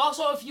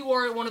 Also, if you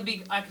want to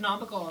be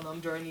economical on them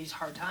during these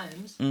hard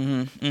times.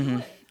 Mhm. Mhm. do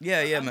it.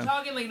 Yeah. I'm Man.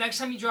 talking like next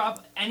time you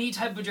drop any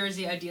type of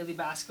jersey, ideally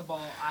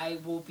basketball, I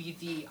will be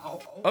the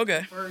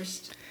Okay.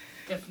 first.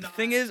 If not,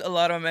 Thing is, a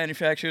lot of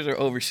manufacturers are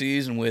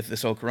overseas, and with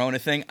this whole Corona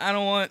thing, I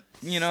don't want.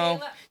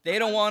 They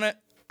don't want it.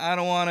 I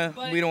don't want to.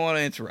 But- We don't want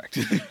to interact.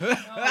 no,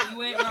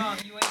 you ain't wrong.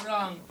 You ain't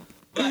wrong.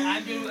 But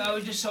I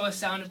was just so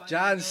astounded by.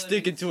 John's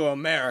sticking to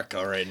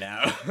America right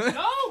now. No,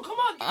 come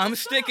on. I'm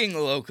stop. sticking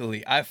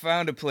locally. I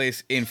found a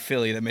place in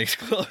Philly that makes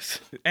clothes,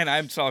 and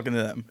I'm talking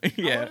to them. I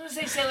Yeah. wanted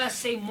to say less,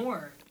 say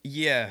more.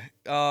 Yeah.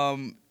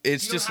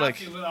 It's You just don't like.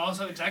 have to, but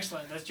also it's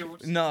excellent. That's your.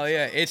 No,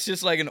 yeah, it's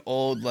just like an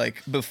old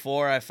like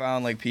before I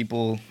found like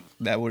people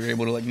that were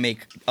able to like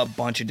make a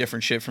bunch of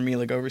different shit for me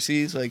like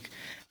overseas. Like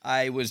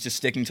I was just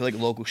sticking to like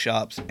local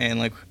shops, and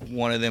like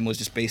one of them was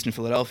just based in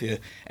Philadelphia,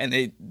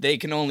 and they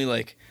can only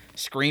like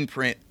screen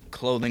print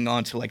clothing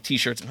onto like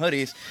t-shirts and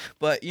hoodies.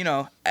 But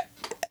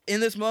in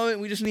this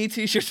moment, we just need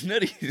t-shirts and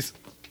hoodies.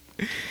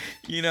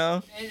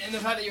 And the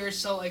fact that you're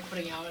still like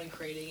putting out and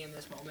creating in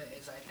this moment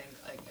is, I think,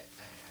 like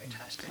a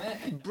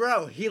testament.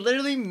 Bro, he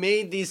literally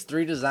made these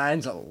 3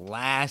 designs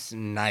last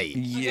night.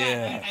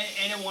 Yeah.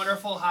 And a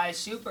wonderful high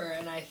super,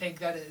 and I think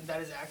that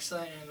is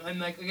excellent. And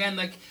like again,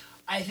 like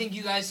I think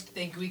you guys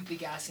think we could be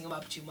gassing them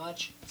up too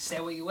much. Say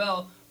what you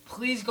will.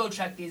 Please go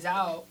check these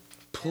out.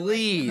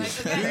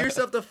 Please, Like, do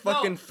yourself the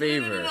fucking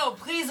favor. No,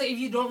 please. Like, if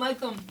you don't like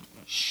them,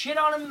 shit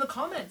on them in the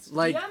comments.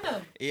 Like, DM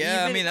them. Yeah,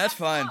 I Even- mean that's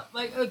fine.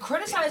 Like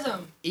criticize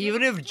them.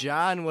 Even if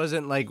John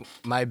wasn't like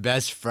my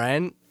best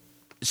friend,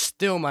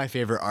 still my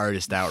favorite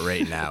artist out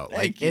right now.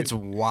 Like you. it's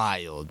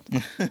wild.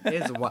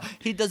 It's wild.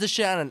 He does this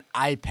shit on an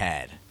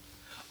iPad.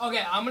 Okay,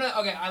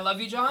 I love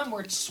you, John.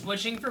 We're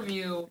switching from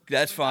you.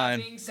 That's With fine.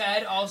 That being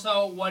said,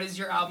 also, what is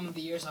your album of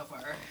the year so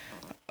far?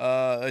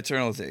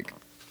 Eternal Take.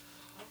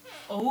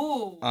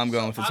 Oh. I'm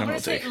going with I'm Eternal gonna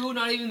say Take. ooh,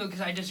 not even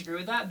because I disagree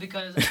with that,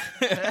 because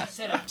I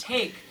said a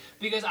take,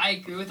 because I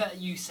agree with that.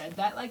 You said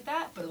that like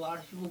that, but a lot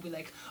of people will be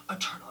like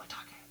Eternal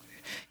Attack.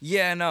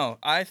 Yeah, no,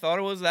 I thought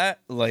it was that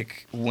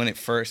like when it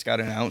first got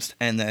announced,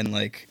 and then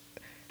like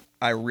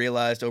I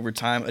realized over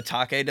time,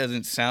 Atake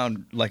doesn't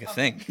sound like a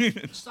thing.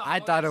 Stop. I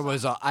thought it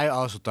was. I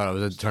also thought it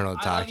was Eternal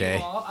I love you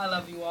Take. all. I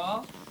love you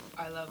all.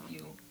 I love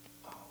you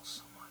all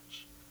so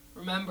much.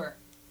 Remember,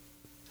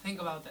 think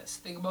about this.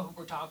 Think about who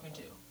we're talking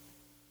to.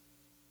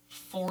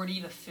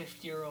 40 to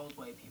 50-year-old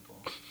white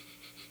people.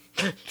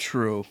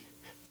 True.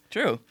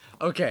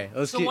 Okay,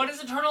 let's So keep. what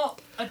is Eternal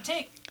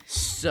Take?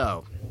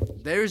 So,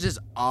 there's this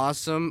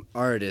awesome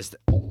artist.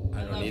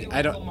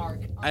 I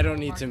don't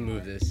need to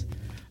move this.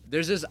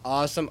 There's this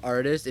awesome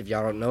artist. If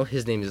y'all don't know,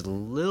 his name is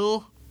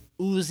Lil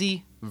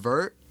Uzi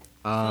Vert.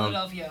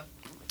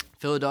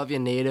 Philadelphia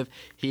native.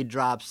 He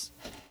drops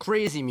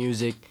crazy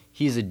music.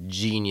 He's a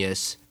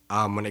genius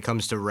when it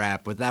comes to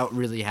rap without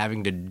really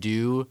having to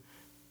do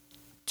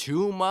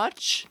too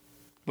much,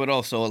 But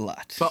also a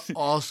lot. but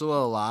also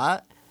a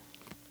lot.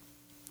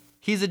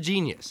 He's a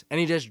genius. And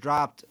he just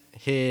dropped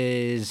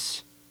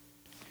his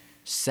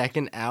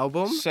second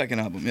album. Second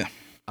album, yeah.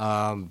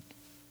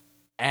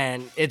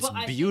 And it's But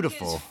I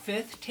beautiful.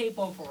 think his 5th tape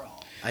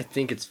overall. I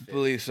think it's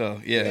Believe so,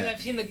 Because yeah. I've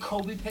seen the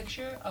Kobe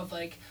picture of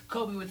like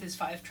Kobe with his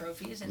 5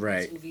 trophies and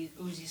Right.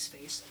 Uzi's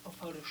face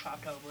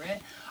photoshopped over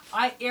it.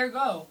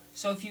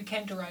 So if you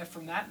can derive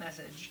from that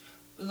message,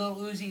 Lil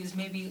Uzi is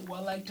maybe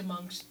well liked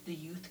amongst the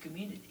youth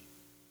community.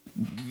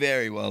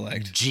 Very well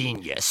liked.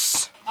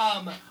 genius.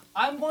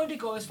 I'm going to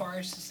go as far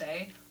as to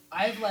say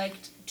I've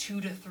liked 2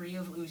 to 3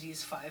 of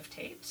Uzi's 5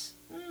 tapes.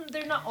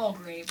 They're not all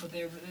great, but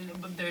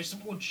there's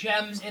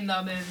gems in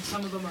them, and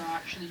some of them are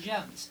actually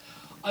gems.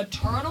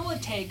 Eternal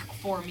Take,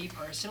 for me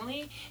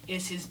personally,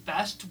 is his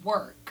best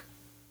work,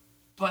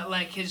 but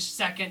like his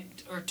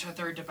second or to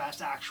third to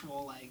best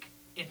actual like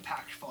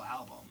impactful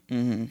album.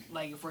 Mm-hmm.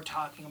 Like if we're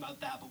talking about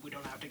that, but we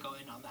don't have to go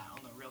in on that on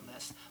the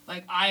realness.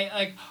 Like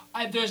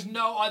there's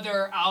no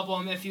other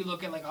album if you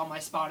look at like on my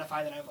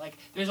Spotify that I've like.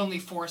 There's only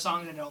 4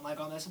 songs I don't like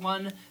on this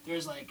one.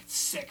 There's like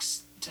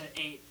 6 to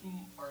 8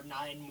 or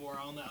 9 more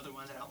on the other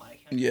ones I don't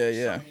like. Yeah, There's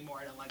yeah. So many more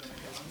I don't like on the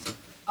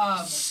other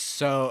ones.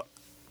 So,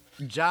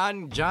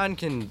 John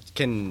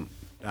can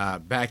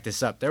back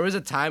this up. There was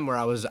a time where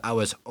I was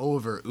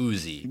over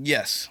Uzi.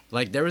 Yes.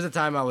 Like there was a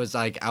time I was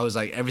like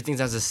everything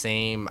sounds the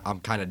same.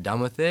 I'm kind of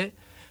done with it.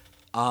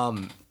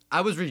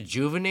 I was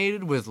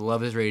rejuvenated with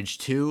Love Is Rage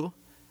 2.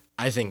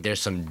 I think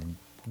there's some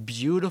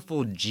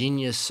beautiful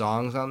genius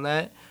songs on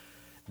that.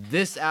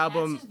 This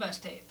album. That's his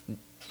best tape.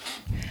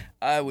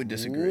 I would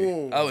disagree.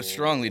 Whoa. I would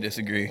strongly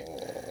disagree.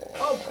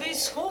 Oh,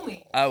 please school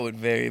me. I would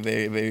very,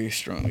 very, very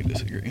strongly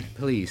disagree.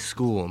 Please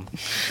school him.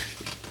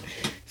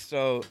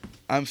 So,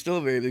 I'm still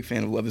a very big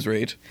fan of Love Is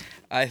Rage.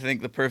 I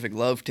think The Perfect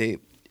Love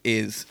Tape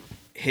is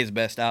his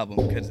best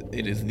album because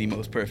it is the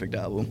most perfect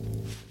album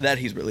that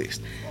he's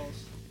released.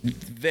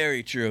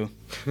 Very true.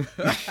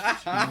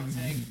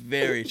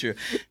 Very true.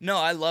 No,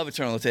 I love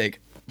Eternal Take,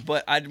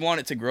 but I'd want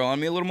it to grow on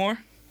me a little more.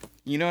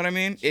 You know what I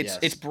mean?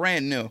 It's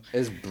brand new.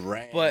 It's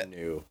brand But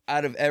new.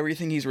 out of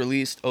everything he's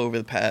released over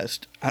the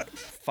past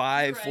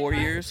 4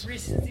 years,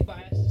 Recency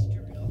bias is too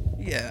real.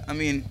 yeah, I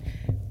mean,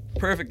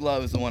 Perfect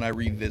Love is the one I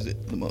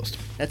revisit the most.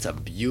 That's a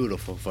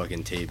beautiful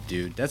fucking tape,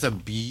 dude. That's a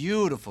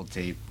beautiful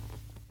tape.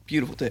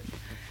 Beautiful tape.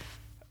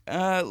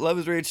 Love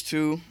Is Rage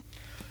 2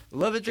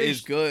 Love Is Rage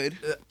is good.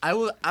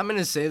 I'm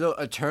gonna say though,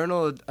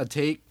 Eternal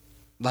Take,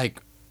 like,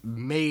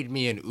 made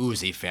me an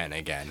Uzi fan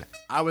again.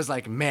 I was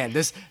like, man,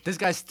 this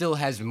guy still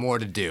has more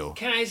to do.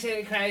 Can I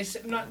say,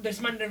 not,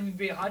 this might not even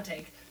be a hot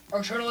take.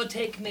 Eternal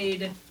Take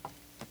made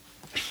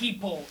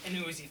people an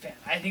Uzi fan.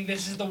 I think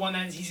this is the one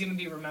that he's going to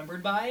be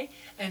remembered by.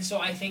 And so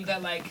I think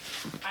that, like,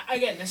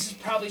 again, this is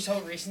probably so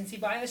recency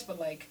bias, but,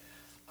 like,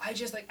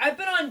 I've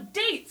been on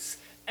dates.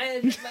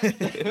 And like,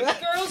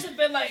 girls have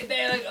been like,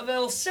 their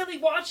little silly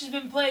watch has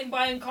been playing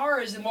buying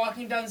cars and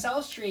walking down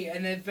South Street,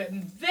 and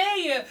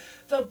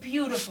the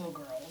beautiful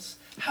girls,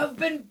 have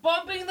been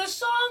bumping the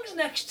songs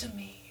next to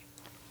me.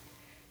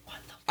 What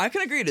the? I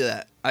can agree to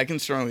that. I can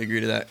strongly agree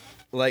to that.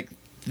 Like,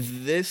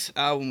 this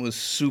album was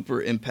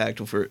super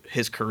impactful for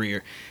his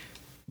career.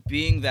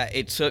 Being that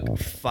it took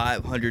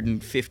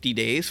 550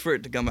 days for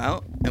it to come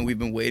out, and we've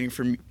been waiting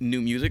for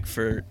new music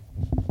for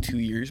 2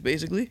 years,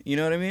 basically. You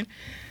know what I mean?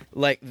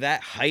 Like,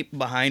 that hype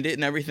behind it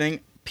and everything,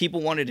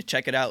 people wanted to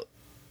check it out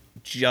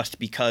just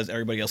because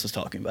everybody else was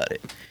talking about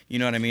it. You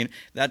know what I mean?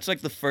 That's,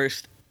 like, the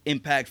first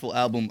impactful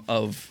album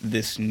of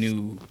this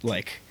new,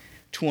 like,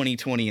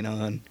 2020 and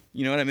on.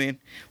 You know what I mean?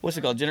 What's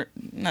it called?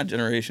 Not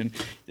generation.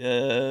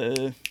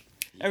 Every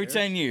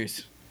 10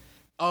 years.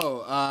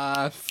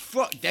 Oh,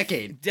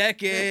 decade.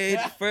 Decade.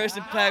 First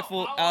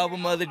impactful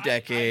album of the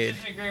decade.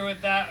 I disagree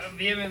with that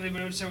vehemently,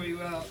 but so we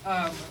will.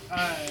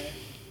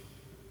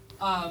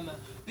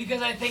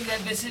 Because I think that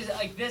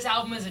this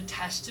album is a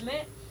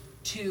testament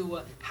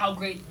to how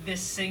great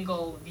this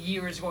single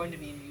year is going to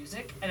be in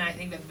music, and I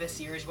think that this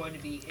year is going to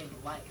be in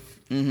life.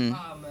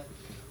 Mm-hmm.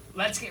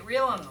 Let's get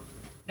real on them.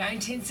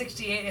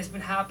 1968 has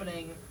been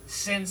happening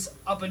since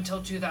up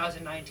until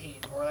 2019,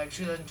 or like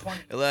 2020.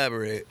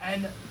 Elaborate.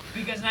 And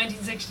because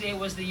 1968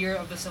 was the year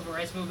of the Civil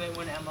Rights Movement,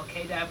 when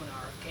MLK died, when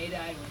RFK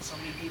died, when so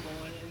many people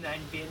in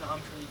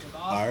Vietnam truly took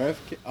off.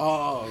 RFK?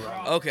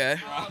 Oh, Okay.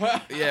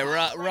 Yeah,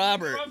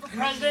 Robert. Run for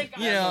president,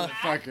 You know,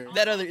 fucker.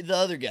 the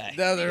other guy.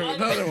 The other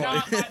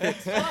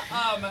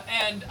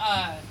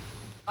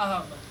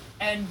one.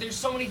 And there's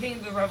so many things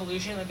in the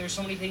revolution, like there's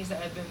so many things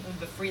that have been,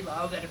 the free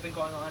love that have been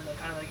going on, that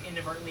kind of like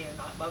inadvertently and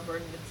not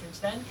inadvertently since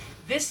then.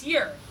 This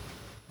year,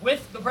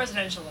 with the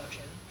presidential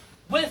election,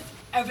 with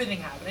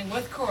everything happening,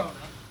 with Corona,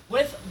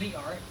 with the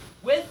art,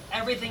 with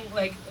everything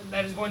like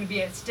that is going to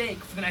be at stake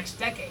for the next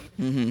decade,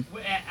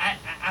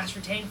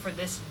 ascertained for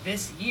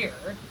this year,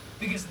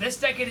 because this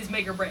decade is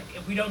make or break.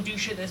 If we don't do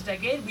shit this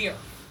decade, we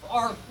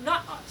are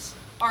not us.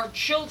 Our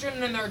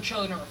children and their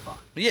children are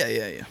fucked.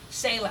 Yeah.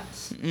 Say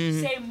less.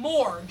 Say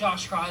more,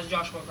 Joshua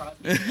Crosby.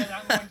 Because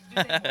I'm going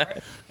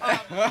to say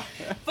more.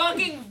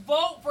 Fucking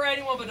vote for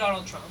anyone but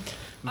Donald Trump.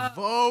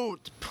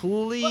 Vote,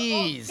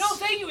 please. No,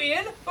 thank you,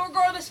 Ian. But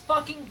regardless,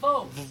 fucking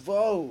vote.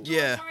 Vote.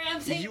 Yeah. Sorry,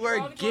 I'm saying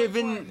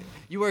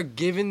You are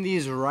given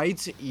these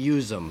rights.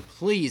 Use them,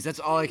 please. That's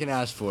all I can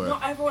ask for. No,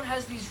 everyone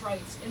has these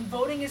rights, and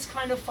voting is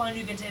kind of fun.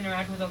 You get to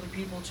interact with other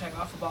people, check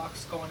off a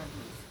box, go in a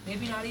booth.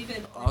 Maybe not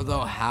even. Although,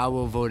 how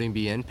will voting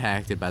be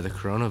impacted by the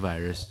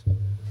coronavirus?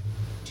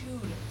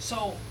 Dude,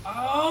 so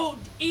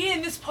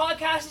Ian, this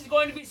podcast is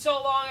going to be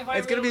so long.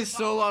 It's gonna be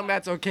so long.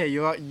 That's okay.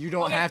 You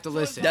don't Okay, have to so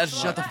listen. let's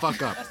Shut the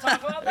fuck up. Let's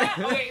talk about that.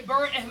 Okay,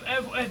 Bert,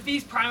 if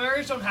these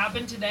primaries don't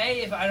happen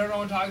today, if I don't know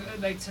what to talk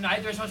like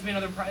tonight, there's supposed to be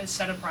another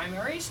set of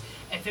primaries.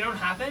 If they don't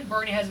happen,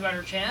 Bernie has a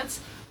better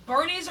chance.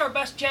 Bernie's our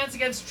best chance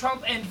against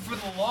Trump, and for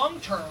the long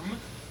term,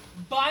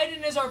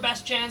 Biden is our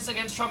best chance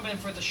against Trump, and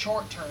for the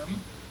short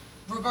term.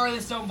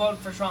 Regardless, don't vote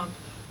for Trump.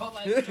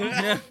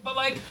 But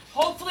like,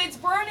 hopefully it's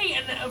Bernie,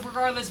 and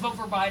regardless, vote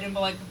for Biden.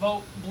 But like,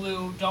 vote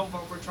blue, don't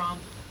vote for Trump.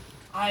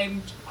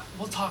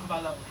 We'll talk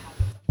about that when it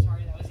happens. I'm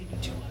sorry, that was even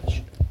too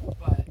much.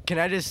 But Can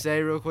I just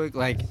say real quick,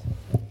 like,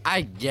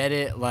 I get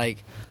it.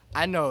 Like,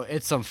 I know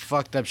it's some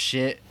fucked up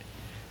shit.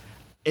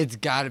 It's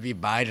got to be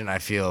Biden, I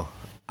feel.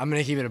 I'm going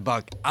to keep it a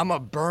buck. I'm a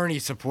Bernie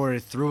supporter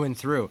through and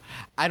through.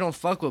 I don't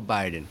fuck with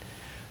Biden.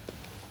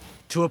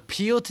 To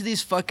appeal to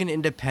these fucking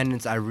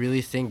independents, I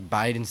really think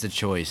Biden's the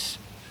choice.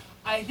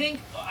 I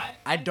think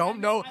I don't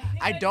know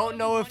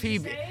if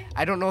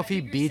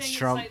he beats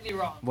Trump.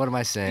 What am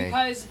I saying?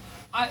 Because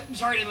I'm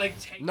sorry to like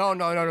take. No.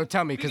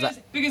 Tell me,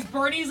 because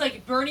Bernie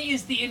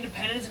is the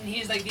independents and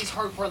he's like these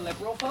hardcore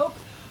liberal folk.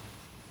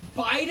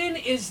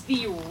 Biden is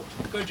the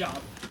good job.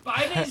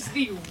 Biden is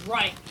the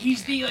right.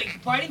 He's the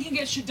like Biden can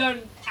get shit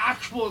done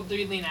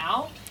actually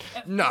now.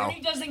 If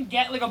Bernie doesn't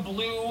get like a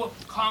blue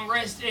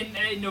Congress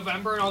in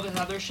November and all this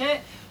other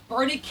shit,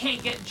 Bernie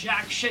can't get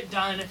jack shit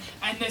done.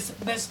 And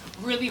this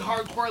really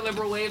hardcore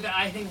liberal wave that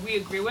I think we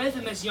agree with,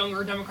 and this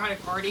younger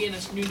Democratic Party and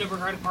this new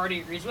Democratic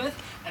Party agrees with,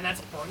 and that's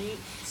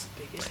Bernie's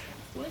biggest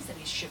influence that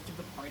he's shifted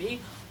the party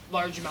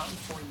large amount in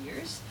 4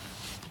 years.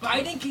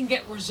 Biden can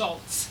get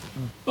results,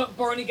 but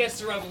Bernie gets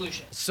the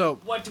revolution. So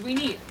what do we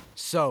need?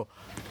 So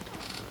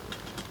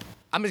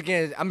I'm just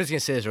gonna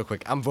say this real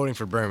quick. I'm voting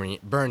for Bernie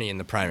in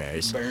the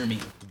primaries.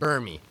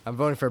 Bernie. I'm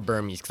voting for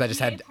Bernie's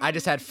because I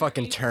just had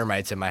fucking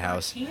termites in my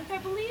house. 13th, I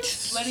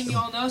believe. Letting you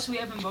all know, so we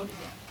haven't voted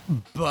yet.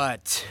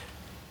 But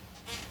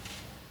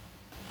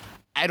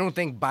I don't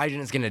think Biden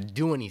is gonna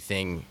do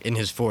anything in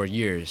his 4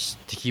 years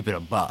to keep it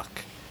a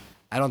buck.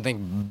 I don't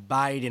think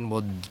Biden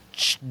will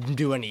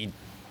do any,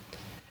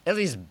 at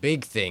least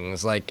big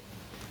things. Like,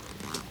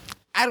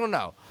 I don't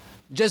know.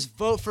 Just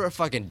vote for a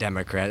fucking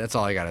Democrat. That's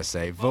all I gotta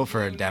say. Vote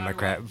for a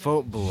Democrat.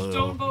 Vote blue.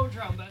 Don't vote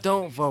Trump.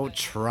 Don't vote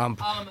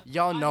Trump.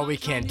 Y'all know we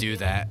can't do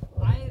that.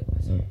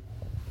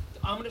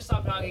 I'm gonna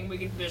stop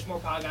talking. There's more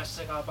podcasts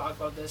to talk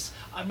about this.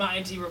 I'm not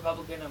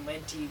anti-Republican. I'm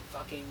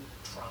anti-fucking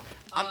Trump.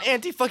 I'm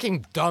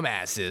anti-fucking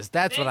dumbasses.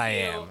 That's what I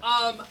am.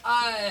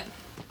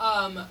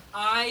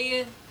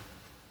 I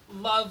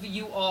love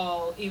you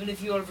all. Even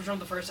if you voted for Trump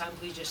the first time,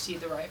 please just see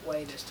the right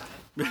way this time.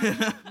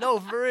 No,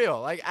 for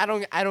real. Like, I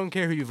don't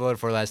care who you voted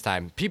for last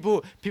time.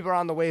 People are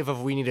on the wave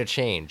of we need a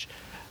change.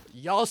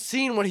 Y'all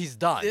seen what he's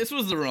done. This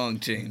was the wrong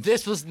change.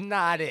 This was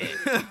not it.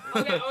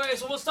 Okay,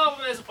 so we'll stop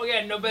on this.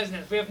 Okay, no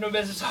business. We have no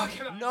business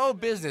talking about. No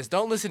business.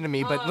 Don't listen to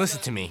me, but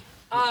listen to me.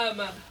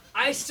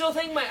 I still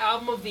think my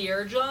album of the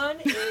year, John,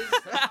 is.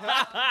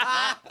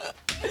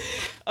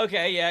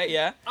 Okay,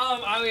 yeah.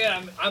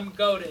 I'm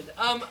goated.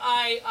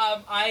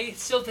 I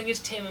still think it's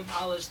Tame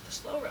Impala's The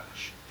Slow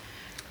Rush.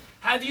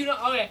 Have you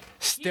not? Okay.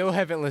 Still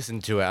haven't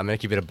listened to it. I'm gonna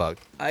keep it a buck.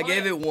 I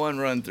gave it one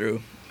run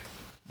through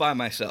by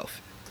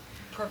myself.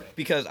 Perfect.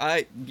 Because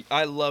I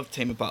loved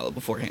Tame Impala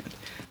beforehand.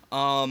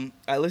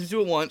 I listened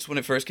to it once when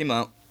it first came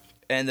out,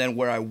 and then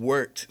where I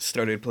worked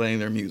started playing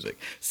their music.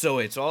 So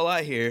it's all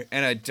I hear,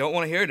 and I don't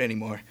want to hear it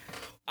anymore.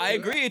 I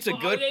agree, it's a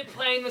good. Are they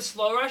playing the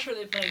Slow Rush or are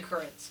they playing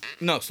Currents?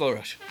 No, Slow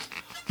Rush.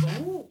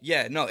 Ooh.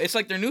 Yeah, no, it's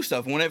like their new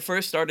stuff. When it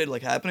first started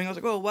like happening, I was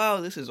like, oh wow,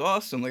 this is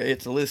awesome. Like I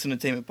get to listen to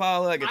Tame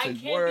Impala, I get to work.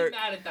 I can't be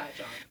mad at that,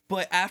 John.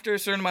 But after a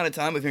certain amount of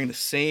time of hearing the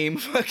same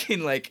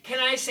fucking like. Can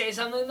I say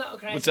something though?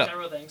 Can I What's say up?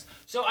 several things?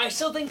 So I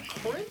still think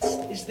Currents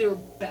is their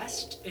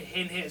best,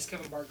 in his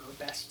Kevin Barker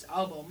best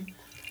album.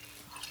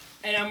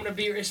 And I'm gonna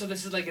be so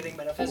this is like getting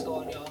metaphysical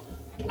on y'all.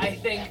 I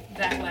think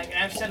that like,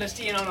 and I've said this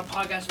to Ian on a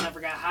podcast when I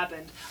forgot it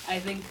happened. I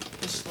think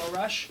the Slow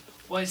Rush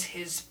was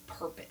his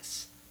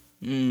purpose.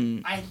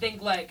 I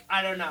think like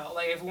I don't know,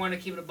 like if we want to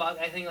keep it a buck,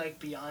 I think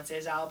like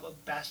Beyonce's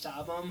best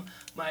album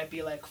might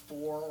be like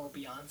 4 or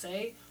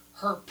Beyonce.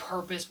 Her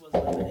purpose was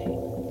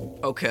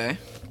Lemonade. Okay.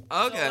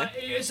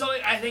 So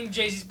I think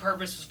Jay-Z's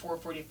purpose was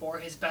 444.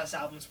 His best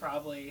album's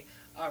probably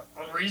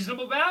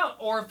Unreasonable Doubt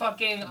or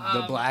fucking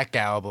The Black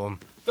Album.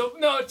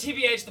 No,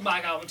 TBH the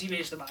Black Album.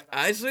 TBH the Black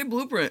Album. I say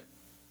Blueprint.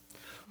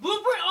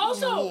 Blueprint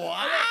also.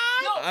 What?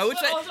 I would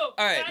say. Also, All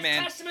right, that's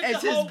man. testament to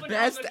It's his hope and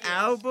best openness.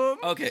 album?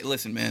 Okay,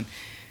 listen, man.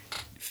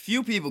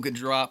 Few people could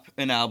drop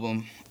an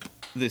album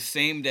the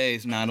same day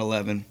as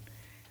 9/11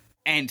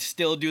 and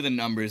still do the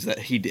numbers that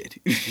he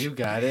did. You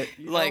got it.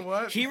 You Like, know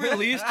what? he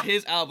released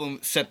his album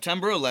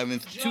September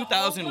 11th,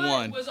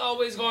 2001. was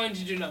always going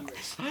to do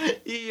numbers.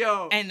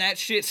 Yo. And that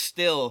shit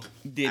still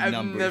did I've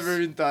numbers.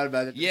 never even thought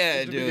about it.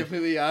 Yeah, to dude. be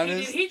completely Did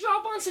honest. he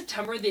drop on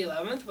September the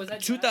 11th? Was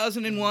that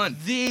 2001.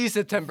 The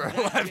September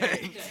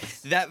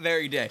 11th. That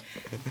very day.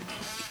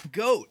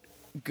 Goat.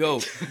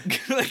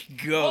 Like,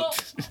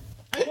 goat.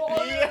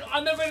 Well,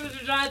 I'm never going to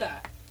deny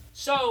that.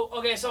 So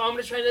I'm going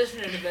to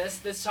transition into this.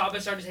 This topic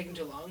started taking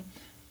too long.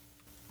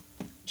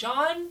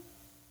 John,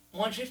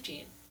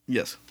 115.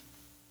 Yes.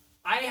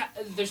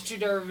 There's two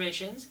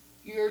derivations.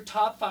 Your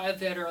top 5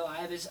 dead or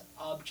alive is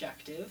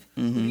objective.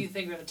 Mm-hmm. Who do you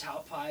think are the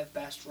top 5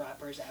 best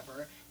rappers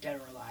ever,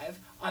 dead or alive?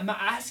 I'm not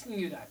asking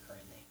you that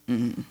currently.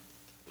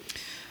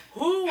 Mm-hmm.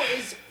 Who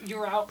is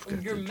your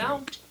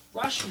Mount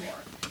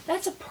Rushmore?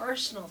 That's a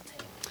personal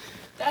thing.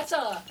 That's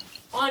a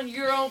on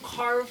your own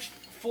carved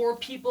for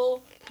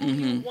people who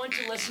you want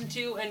to listen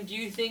to and do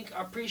you think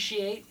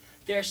appreciate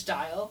their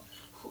style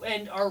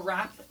and are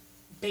rap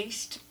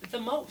based the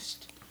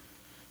most?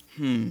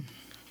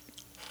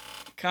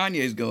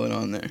 Kanye's going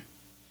on there.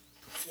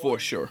 For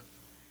sure.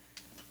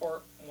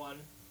 Or one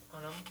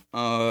on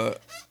them.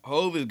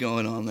 Hove is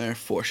going on there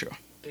for sure.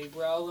 Big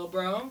bro, little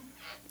bro.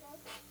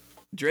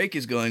 Drake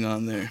is going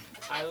on there.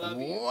 I love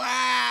you.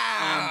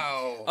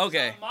 Wow.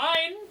 Okay.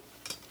 Mine.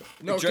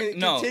 No,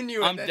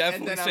 continue. I'm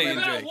definitely saying What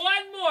about Drake.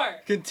 one more?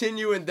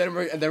 Continue, and then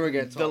we're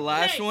gonna talk. The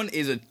last Thanks. one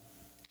is a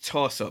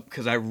toss-up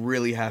because I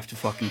really have to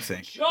fucking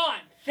think. John,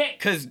 think.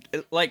 Because,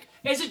 like,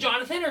 Is it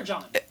Jonathan or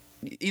John?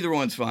 either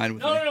one's fine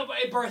with me. No, but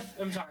at birth.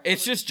 I'm sorry.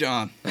 It's just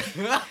John.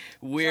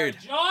 Weird.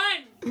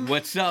 John.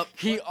 What's up?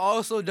 He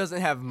also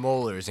doesn't have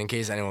molars, in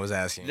case anyone was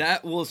asking.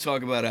 That we'll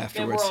talk about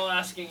Then we're afterwards. all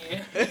asking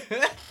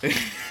you.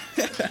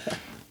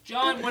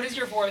 John, what is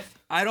your fourth?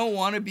 I don't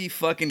want to be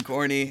fucking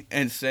corny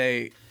and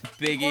say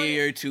Biggie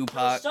or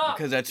Tupac stop.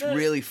 because that's No,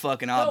 really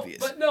fucking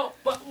obvious.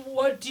 But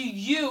what do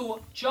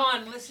you,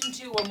 John, listen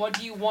to and what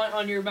do you want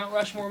on your Mount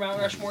Rushmore? Mount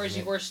Rushmore is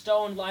your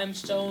stone,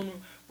 limestone,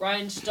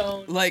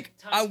 rhinestone. Like,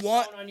 I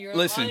want. on your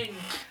Listen, line.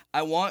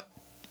 I want.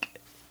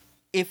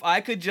 If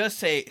I could just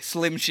say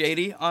Slim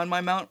Shady on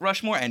my Mount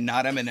Rushmore and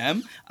not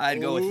Eminem,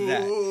 I'd go with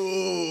that.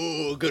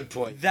 Ooh, good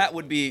point. That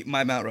would be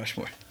my Mount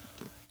Rushmore.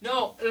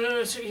 No.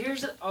 So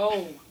here's the.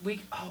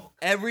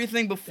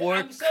 Everything before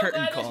I'm so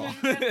Curtain glad Call. this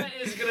segment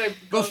is gonna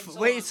go so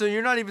Wait, long. so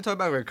you're not even talking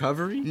about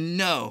recovery?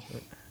 No,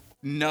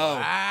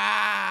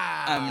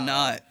 I'm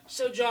not.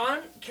 So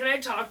John, can I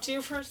talk to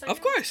you for a second?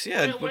 Of course,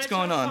 yeah. When What's I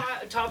going on?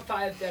 Top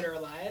 5 dead or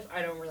alive.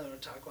 I don't really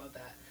want to talk about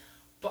that,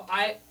 but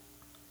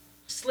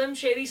Slim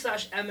Shady /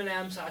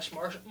 Eminem /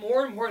 Marshall.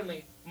 More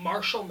importantly,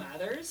 Marshall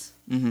Mathers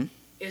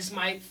is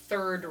my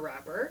third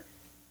rapper,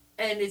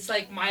 and it's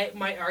like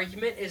my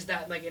argument is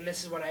that like, and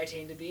this is what I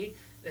attain to be.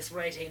 This is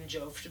what I attain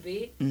Jove to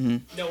be.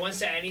 No one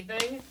said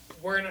anything.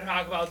 We're gonna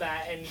talk about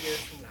that in years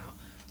from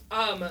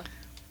now.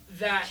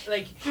 That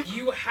like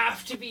you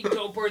have to be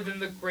doper than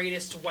the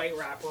greatest white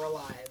rapper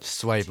alive.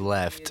 Swipe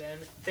left. Then.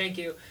 Thank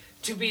you.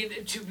 To be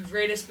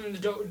greatest than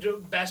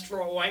the best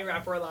white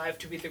rapper alive,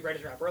 to be the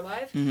greatest rapper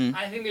alive.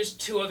 I think there's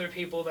 2 other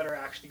people that are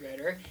actually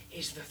greater.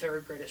 He's the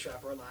 3rd greatest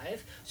rapper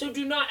alive. So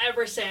do not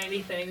ever say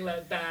anything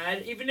like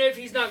bad, even if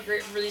he's not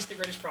released the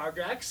greatest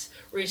projects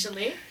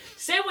recently.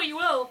 Say what you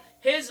will.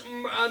 His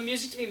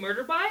Music to Be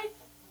Murdered By,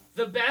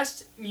 the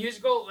best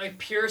musical like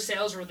pure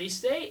sales release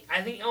date.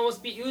 I think he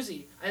almost beat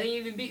Uzi. I think he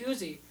even beat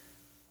Uzi.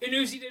 And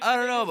Uzi did. I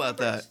don't know about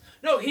numbers.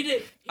 No, he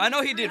did. I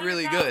know he did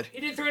really 300,000. good. He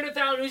did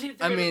 300,000. Uzi did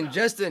 300,000. I mean,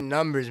 just in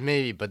numbers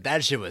maybe, but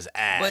that shit was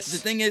ass. But the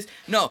thing is,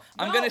 no,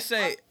 I'm No, gonna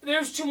say.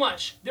 there's too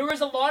much. There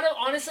was a lot of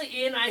honestly,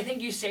 Ian. I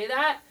think you say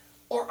that,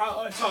 or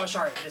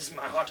sorry, this is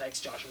my hot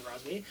takes, Josh and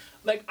Crosby.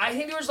 Like I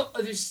think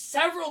there's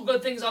several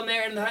good things on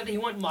there, and the fact that he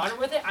went modern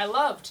with it, I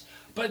loved.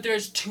 But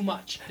there's too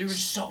much. There was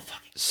so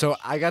fucking. So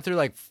I got through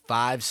like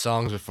 5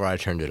 songs before I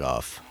turned it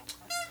off.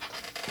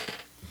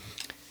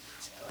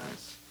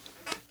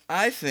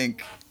 I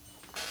think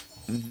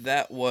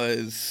that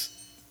was.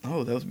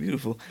 Oh, that was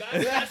beautiful.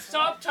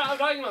 Stop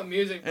talking about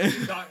music.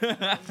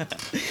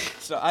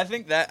 So I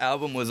think that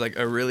album was like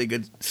a really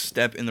good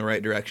step in the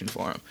right direction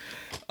for him.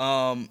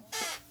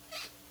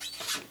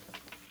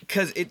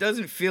 Because it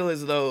doesn't feel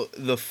as though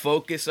the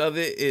focus of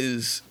it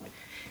is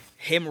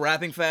him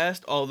rapping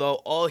fast, although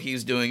all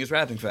he's doing is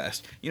rapping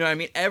fast. You know what I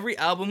mean? Every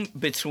album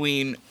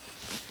between,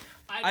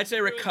 I'd say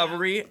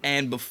Recovery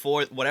and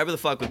before, whatever the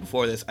fuck was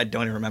before this, I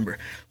don't even remember,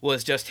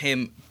 was just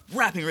him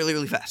rapping really,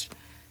 really fast.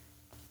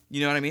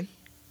 You know what I mean?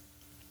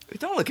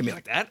 Don't look at me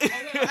like that.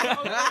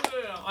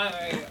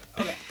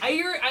 Okay.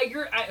 I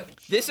agree.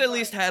 This at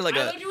least had like I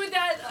a... don't do with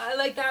that. I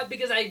like that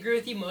because I agree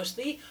with you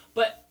mostly,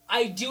 but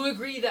I do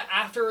agree that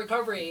after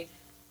Recovery,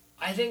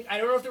 I don't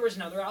know if there was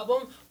another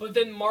album, but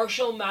then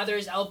Marshall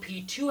Mathers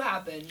LP 2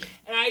 happened,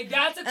 and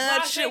that's a classic.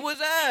 That shit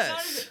was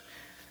ass.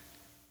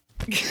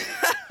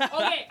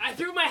 Okay, I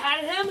threw my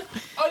hat at him.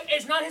 Oh,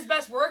 it's not his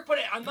best work, but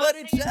I'm not But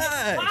saying it's it's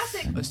ass. a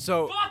classic.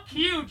 So Fuck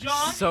you,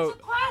 John. So, it's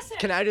a classic.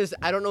 can I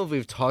don't know if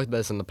we've talked about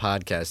this on the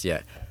podcast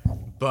yet,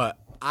 but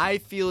I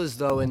feel as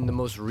though in the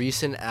most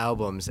recent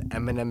albums,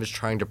 Eminem is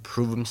trying to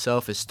prove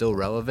himself is still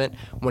relevant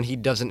when he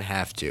doesn't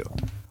have to.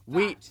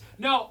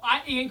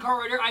 Ian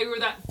Carter, I agree with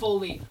that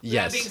fully. With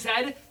Yes. That being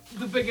said,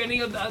 the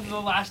beginning of the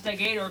last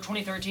decade, or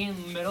 2013,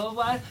 in the middle of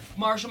that,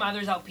 Marshall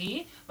Mathers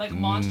LP, like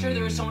Monster,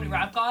 there was so many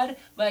Rap God,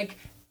 like.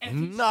 If he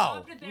No,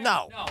 stopped it there-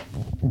 no.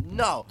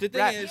 No, The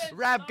thing is-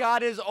 Rap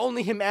God is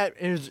only him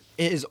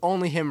is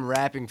only him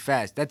rapping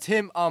fast. That's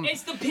him.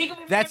 It's the peak of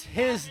him. That's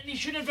rapping his- fast, and he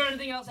shouldn't have done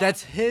anything else.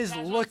 That's after. his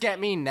That's what look I'm at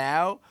me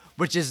now,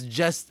 which is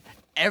just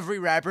every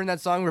rapper in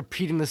that song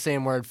repeating the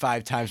same word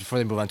 5 times before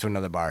they move on to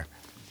another bar.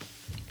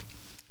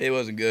 It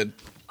wasn't good.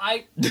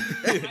 I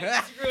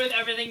disagree with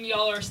everything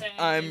y'all are saying.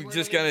 I'm We're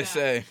just gonna gonna get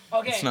say, that.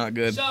 Okay, it's not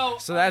good. So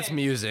that's okay.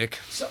 music.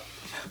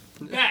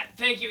 Matt,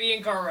 thank you,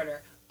 Ian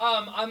Carter.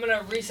 I'm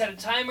gonna reset a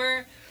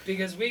timer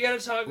because we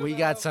gotta talk. We about...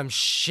 got some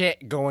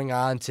shit going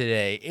on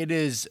today. It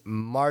is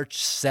March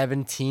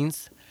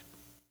 17th,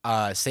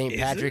 St. Is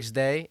it? Patrick's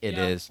Day. It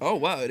Yeah. is. Oh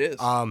wow, it is.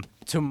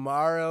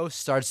 Tomorrow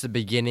starts the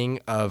beginning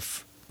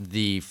of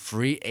the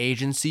free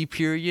agency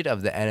period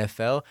of the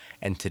NFL,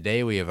 and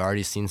today we have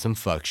already seen some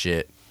fuck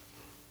shit.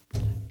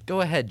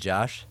 Go ahead,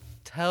 Josh.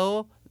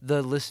 Tell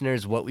the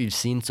listeners what we've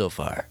seen so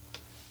far.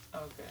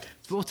 Okay.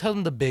 Well, tell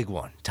them the big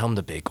one. Tell them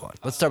the big one.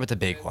 Let's start with the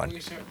big one.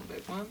 We start with the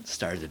big one.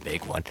 Start with the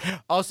big one.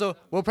 Also,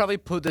 we'll probably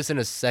put this in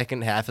a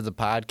second half of the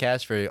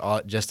podcast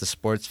for just the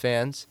sports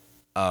fans.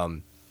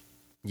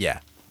 Yeah.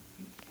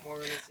 More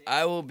gonna see.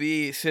 I will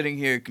be sitting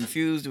here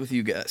confused with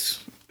you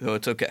guys, so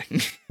it's okay.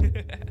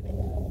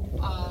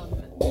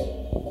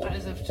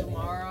 As of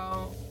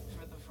tomorrow,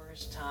 for the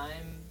first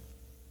time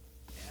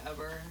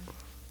ever,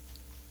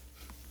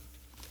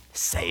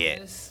 Say it.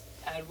 Thomas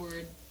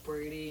Edward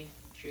Brady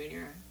Jr.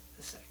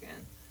 II,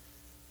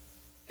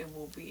 it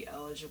will be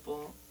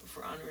eligible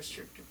for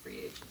unrestricted free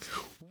agency.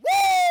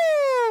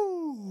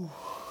 Woo!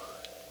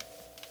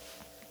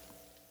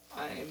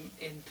 I'm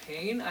in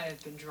pain. I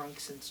have been drunk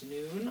since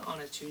noon on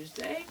a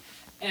Tuesday,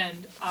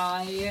 and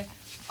okay,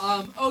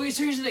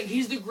 so here's the thing.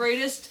 He's the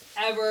greatest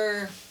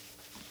ever.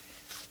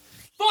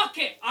 Fuck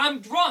it! I'm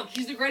drunk.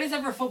 He's the greatest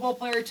ever football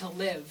player to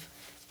live,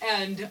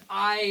 and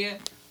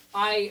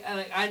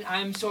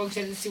I'm so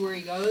excited to see where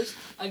he goes.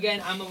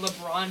 Again, I'm a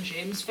LeBron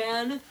James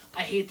fan.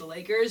 I hate the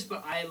Lakers,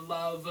 but I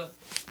love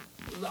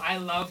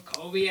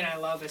Kobe, and I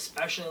love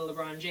especially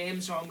LeBron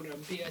James, so I'm gonna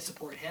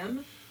support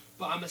him.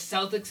 But I'm a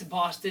Celtics,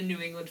 Boston,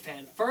 New England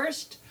fan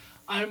first.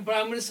 But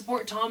I'm gonna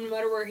support Tom no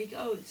matter where he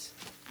goes.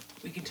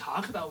 We can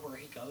talk about where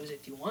he goes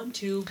if you want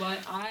to, but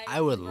I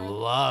would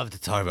love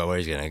to talk about where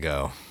he's gonna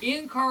go.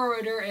 Ian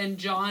Carter and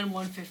John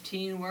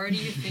 115. Where do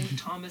you think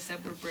Thomas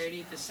Edward Brady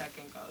II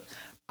goes?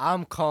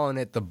 I'm calling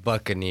it the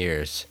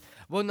Buccaneers.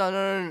 Well,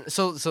 no.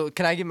 So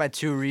can I give my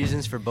two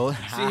reasons for both?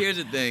 See, here's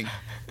the thing.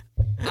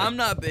 I'm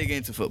not big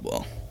into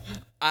football.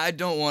 I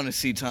don't want to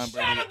see Tom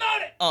Brady Shout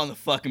about it! on the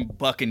fucking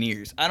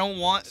Buccaneers. I don't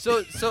want.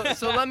 So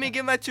let me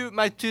give my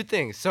two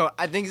things. So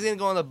I think he's gonna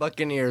go on the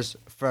Buccaneers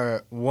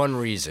for one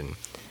reason.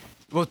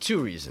 Well, two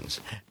reasons.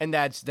 And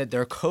that's that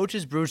their coach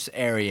is Bruce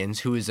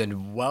Arians, who is a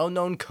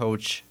well-known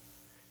coach.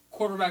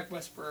 Quarterback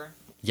whisperer.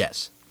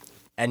 Yes.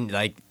 And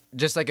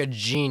just like a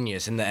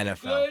genius in the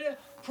NFL. Good,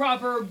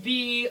 proper,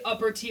 B,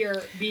 upper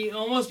tier, B,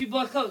 almost B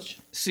block coach.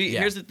 See, Yeah.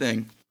 here's the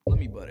thing. Let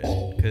me butt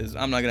in, because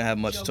I'm not gonna have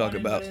much Joe to talk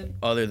Budden, about butt in.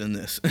 other than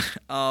this.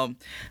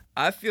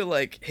 I feel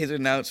like his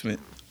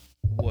announcement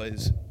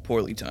was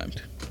poorly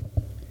timed.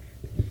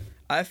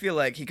 I feel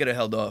like he could have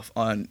held off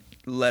on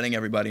letting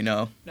everybody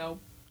know. No.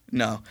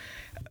 No,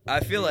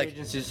 I feel like.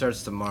 agency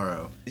starts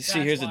tomorrow.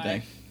 See, here's the why.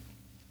 thing.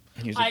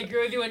 Here's the I thing.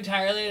 agree with you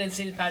entirely, and it's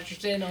St.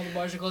 Patrick's Day and all the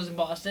bars are closed in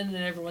Boston, and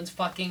everyone's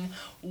fucking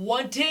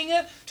wanting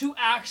to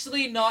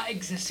actually not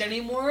exist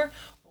anymore.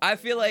 I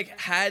feel like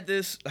had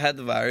the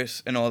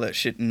virus and all that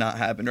shit not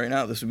happened right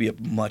now, this would be a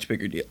much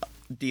bigger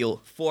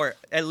deal for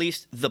at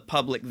least the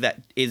public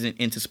that isn't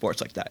into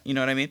sports like that. You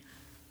know what I mean?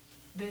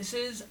 This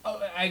is,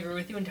 I agree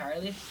with you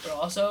entirely, but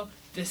also,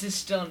 this is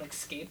still an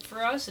escape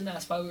for us, and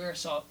that's why we are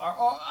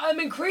I'm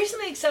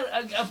increasingly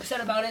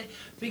upset about it,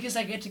 because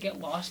I get to get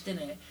lost in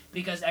it,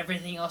 because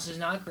everything else is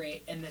not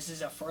great, and this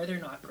is a further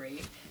not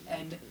great,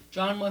 and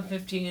John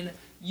 115,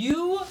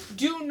 you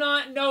do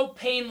not know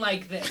pain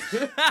like this.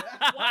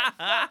 What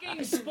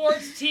fucking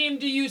sports team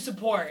do you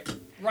support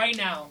right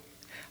now?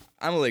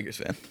 I'm a Lakers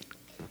fan,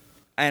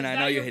 and I Is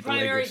know that you your hate the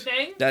primary Lakers.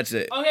 thing? That's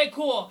it. Okay,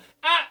 cool.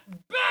 At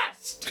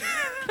best,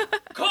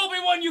 Kobe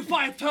won you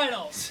 5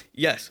 titles.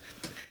 Yes,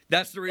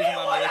 that's the reason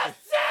why I'm a What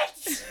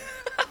Lakers.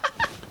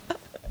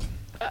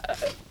 a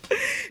sense!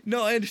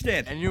 No, I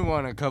understand. And you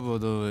won a couple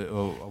of the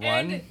one.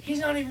 And he's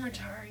not even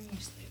retiring.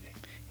 He's leaving.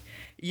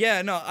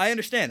 Yeah, no, I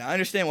understand. I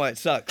understand why it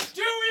sucks.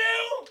 Do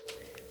you?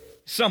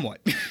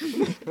 Somewhat.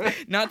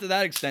 Not to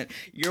that extent.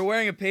 You're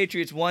wearing a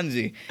Patriots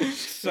onesie,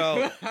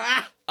 so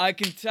I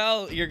can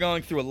tell you're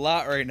going through a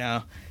lot right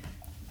now.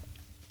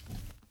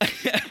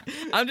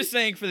 I'm just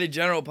saying for the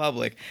general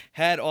public,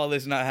 had all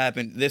this not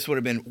happened, this would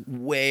have been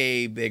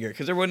way bigger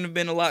because there wouldn't have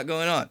been a lot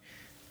going on.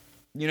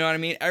 You know what I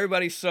mean?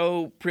 Everybody's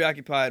so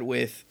preoccupied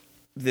with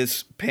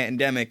this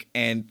pandemic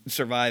and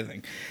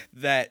surviving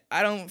that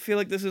I don't feel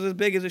like this is as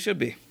big as it should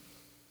be.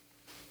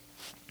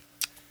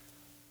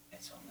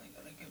 It's only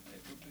gonna get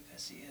bigger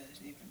because he hasn't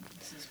even.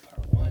 This is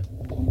part 1.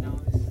 No,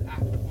 this is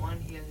act 1.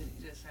 He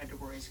hasn't decided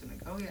where he's gonna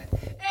go yet.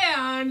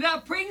 And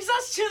that brings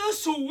us to the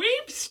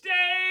sweepstakes.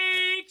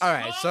 All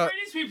right, so-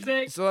 Brady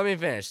sweepstakes. So let me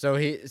finish. So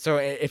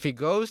if he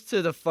goes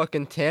to the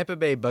fucking Tampa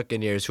Bay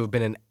Buccaneers, who've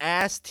been an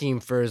ass team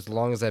for as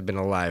long as I've been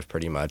alive,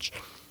 pretty much.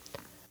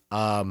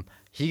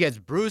 He gets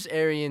Bruce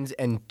Arians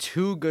and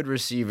 2 good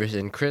receivers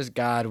in Chris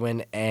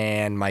Godwin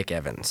and Mike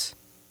Evans,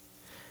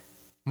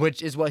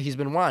 which is what he's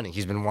been wanting.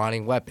 He's been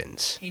wanting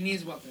weapons. He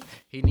needs weapons.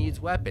 He needs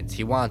weapons.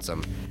 He wants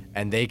them,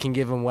 and they can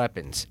give him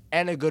weapons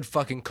and a good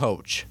fucking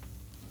coach.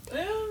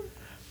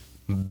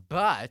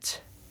 But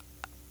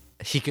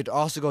he could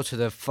also go to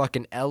the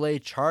fucking LA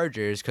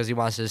Chargers because he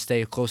wants to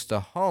stay close to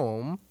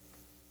home.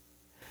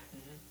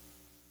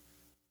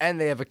 And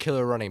they have a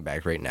killer running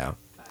back right now.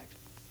 Fact.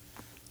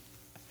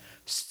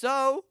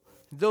 So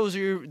those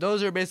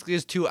are basically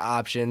his two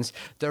options.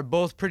 They're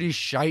both pretty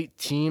shite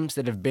teams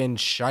that have been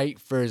shite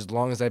for as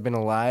long as I've been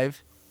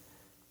alive.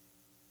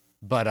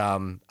 But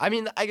I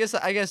mean, I guess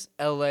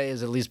LA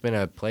has at least been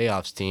a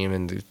playoffs team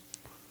in the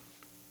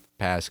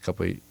past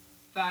couple of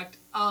Fact.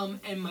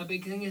 And my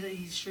big thing is that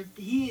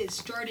he has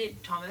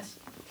started, Thomas.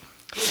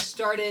 He has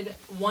started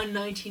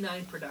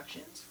 199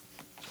 Productions,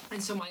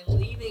 and so my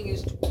leaning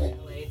is toward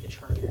LA, the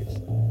Chargers.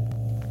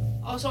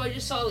 Also, I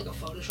just saw like a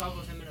Photoshop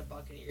of him in a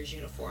Buccaneers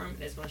uniform,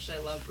 and as much as I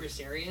love Bruce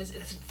Arians, it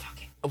doesn't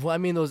fucking. Well, I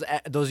mean,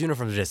 those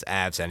uniforms are just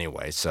abs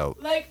anyway, so.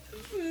 Like,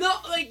 no,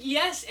 like,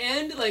 yes,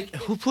 and, like...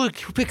 Who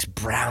picks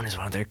brown as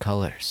one of their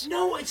colors?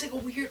 No, it's like a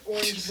weird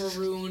orange,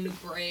 maroon,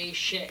 gray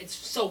shit. It's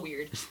so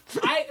weird.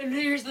 And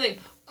here's the thing.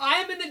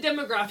 I'm in the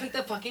demographic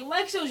that fucking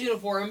likes those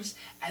uniforms,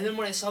 and then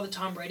when I saw the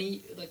Tom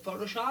Brady, like,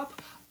 Photoshop,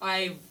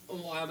 I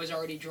was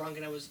already drunk,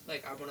 and I was,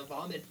 like, I want to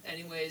vomit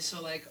anyways,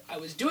 so, like, I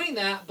was doing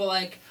that, but,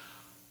 like,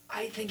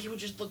 I think he would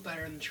just look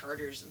better in the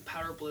Chargers. And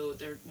powder blue,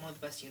 they're one of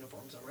the best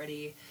uniforms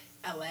already.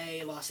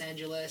 LA, Los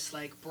Angeles,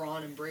 like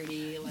Braun and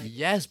Brady. Like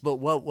yes, but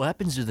what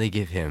weapons do they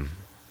give him?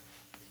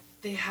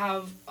 They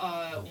have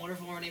a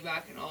wonderful running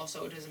back, and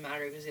also it doesn't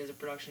matter because he has a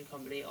production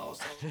company.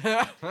 Also,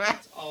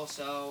 it's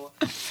also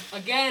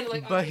again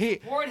like but I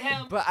support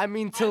him. But I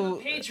mean I'm a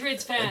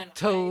Patriots fan.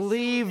 To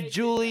leave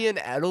Julian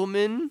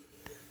Edelman.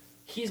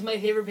 He's my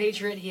favorite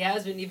Patriot. He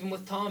has been even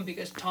with Tom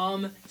because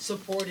Tom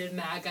supported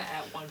MAGA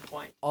at one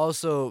point.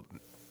 Also,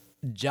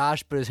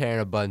 Josh put his hair in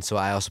a bun, so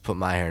I also put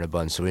my hair in a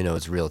bun, so we know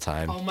it's real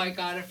time. Oh my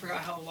god, I forgot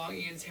how long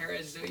Ian's hair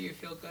is. Do you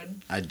feel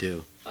good? I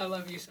do. I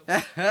love you so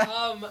much.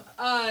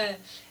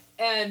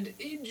 And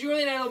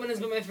Julian Edelman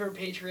has been my favorite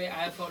Patriot.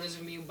 I have photos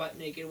of me butt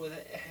naked with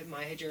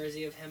my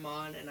jersey of him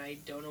on, and I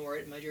don't know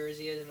where my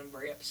jersey is, and I'm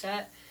very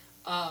upset.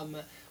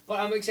 But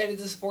I'm excited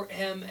to support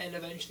him, and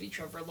eventually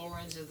Trevor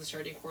Lawrence is the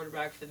starting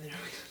quarterback for the New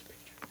England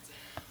Patriots.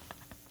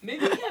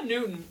 Maybe Cam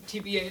Newton,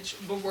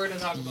 TBH, but we're gonna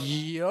talk about that.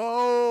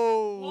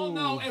 Yo. Well,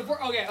 no, if we're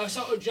okay.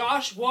 So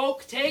Josh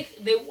woke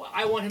take.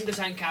 I want him to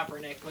sign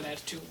Kaepernick, but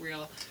that's too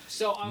real.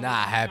 So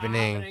Not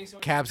happening. So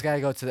Cap's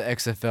gotta go to the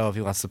XFL if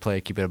he wants to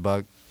play. Keep it a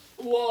buck.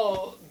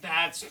 Well,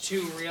 that's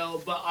too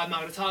real, but I'm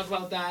not gonna talk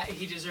about that.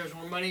 He deserves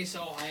more money,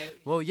 so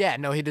Well, yeah,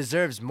 no, he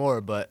deserves more,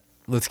 but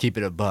let's keep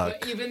it a buck.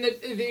 But even the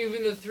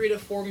 $3 to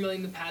 $4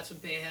 million the Pats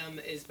would pay him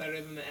is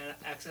better than the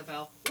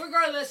XFL.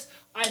 Regardless,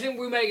 I think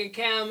we might get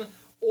Cam,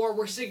 or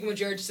we're sticking with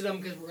Jared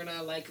Stidham because we're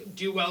gonna like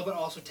do well, but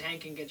also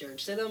tank and get Jared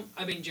Stidham.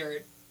 I mean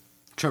Jared.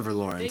 Trevor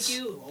Lawrence. Thank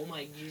you. Oh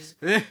my Jesus.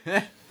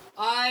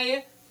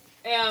 I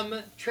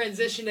am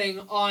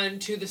transitioning on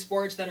to the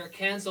sports that are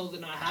canceled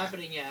and not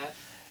happening yet.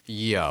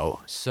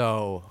 Yo,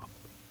 so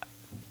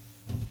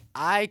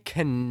I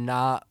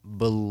cannot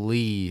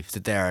believe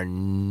that there are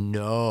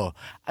no...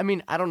 I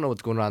mean, I don't know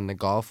what's going on in the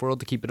golf world,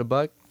 to keep it a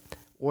buck,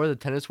 or the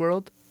tennis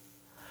world.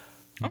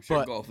 I'm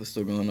sure golf is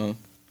still going on.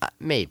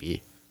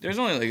 Maybe. There's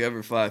only like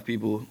every 5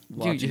 people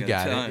watching You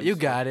got at a time. it. You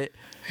got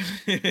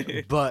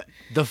it. But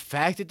the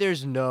fact that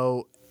there's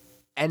no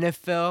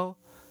NFL,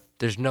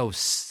 there's no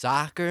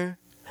soccer,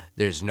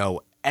 there's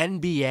no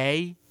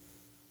NBA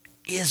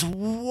is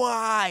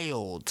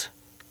wild.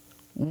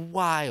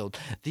 Wild.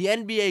 The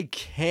NBA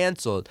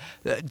canceled.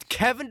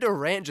 Kevin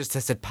Durant just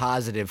tested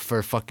positive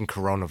for fucking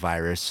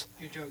coronavirus.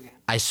 You're joking.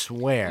 I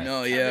swear.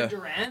 No, Kevin yeah.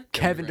 Durant?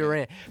 Kevin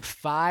Durant.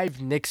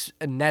 5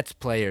 Nets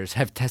players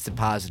have tested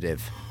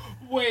positive.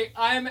 Wait,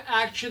 I'm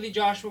actually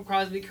Joshua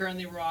Crosby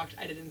currently rocked.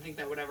 I didn't think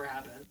that would ever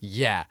happen.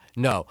 Yeah.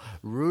 No.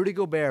 Rudy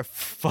Gobert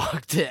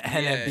fucked the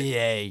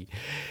NBA.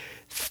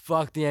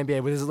 Fuck the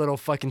NBA with his little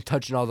fucking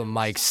touching all the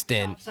mics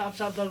stint. Stop.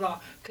 Cause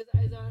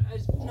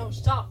no,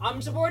 stop.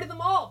 I'm supporting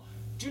them all.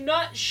 Do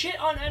not shit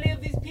on any of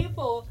these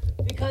people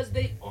because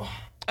they... Oh.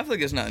 I feel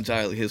like it's not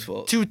entirely his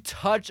fault. To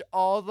touch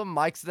all the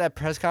mics at that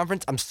press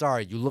conference, I'm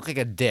sorry, you look like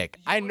a dick.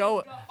 I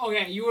know...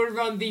 Okay, you would have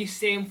done the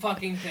same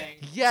fucking thing.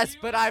 Yes,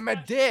 but I'm a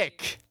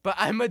dick. So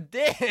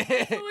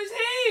is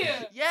he!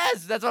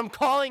 Yes, that's what I'm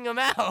calling him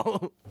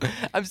out.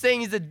 I'm saying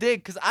he's a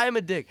dick because I'm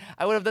a dick.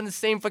 I would have done the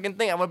same fucking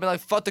thing. I would have been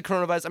like, fuck the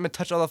coronavirus. I'm going to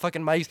touch all the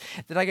fucking mics.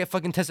 Then I get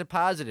fucking tested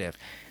positive.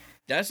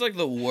 That's like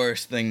the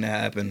worst thing to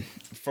happen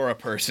for a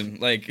person.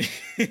 Like,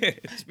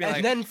 just be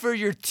like, then for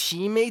your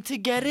teammate to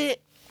get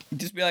it?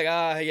 just be like,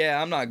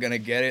 yeah, I'm not gonna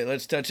get it.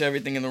 Let's touch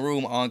everything in the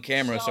room on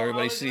camera so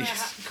everybody sees.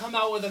 Come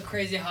out with a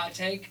crazy hot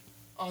take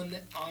on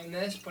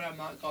this, but I'm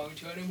not going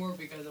to anymore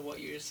because of what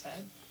you just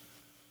said.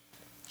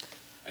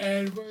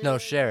 And No,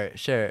 share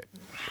it.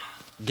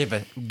 Give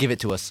it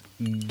to us.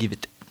 Give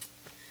it.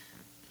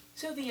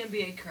 So the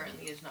NBA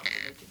currently is not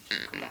predicted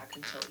to come back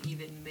until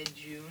even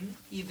mid-June,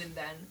 even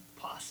then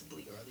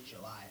possibly early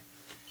July.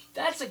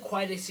 That's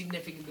quite a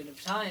significant bit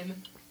of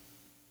time,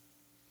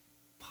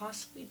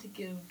 possibly to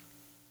give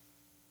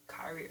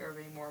Kyrie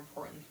Irving, more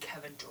important,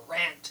 Kevin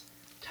Durant,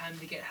 time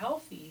to get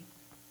healthy,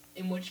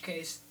 in which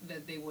case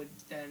that they would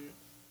then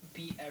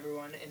beat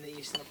everyone in the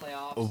East in the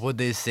playoffs. Would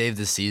they save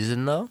the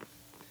season though?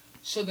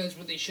 So that's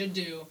what they should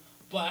do.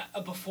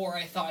 But before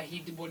I thought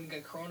he wouldn't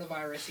get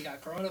coronavirus, he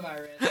got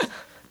coronavirus.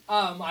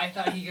 I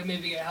thought he could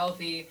maybe get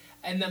healthy,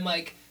 And then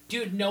like,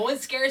 dude, no one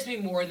scares me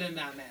more than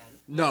that man.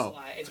 No.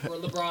 It's more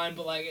LeBron,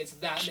 but like it's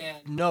that man.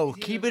 No,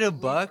 He's keep a it a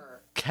buck. believer.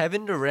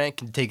 Kevin Durant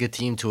can take a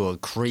team to a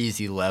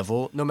crazy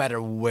level, no matter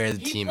where the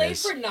He team played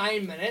is. for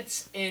 9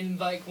 minutes in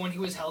like when he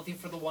was healthy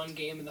for the one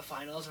game in the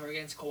finals or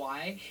against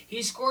Kawhi.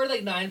 He scored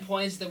like 9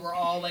 points that were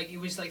all like it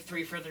was like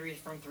 3 for 3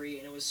 from 3,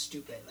 and it was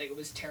stupid. Like it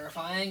was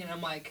terrifying, and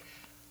I'm like,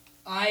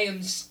 I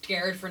am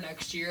scared for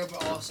next year,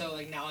 but also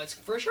like now it's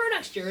for sure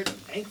next year,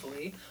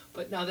 thankfully.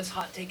 But now this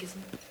hot take is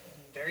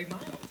very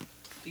mild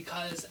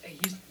because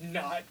he's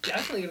not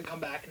definitely gonna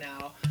come back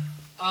now.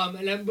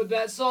 But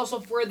that's also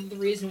further the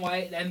reason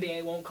why the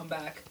NBA won't come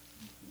back.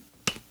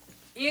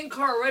 Ian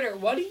Carter,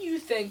 what do you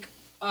think?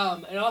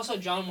 And also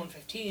John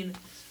 115.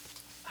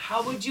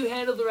 How would you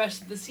handle the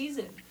rest of the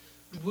season?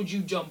 Would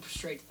you jump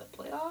straight to the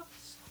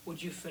playoffs?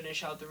 Would you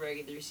finish out the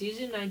regular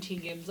season? 19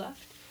 games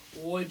left.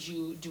 Would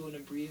you do an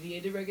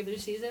abbreviated regular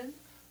season?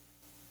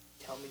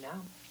 Tell me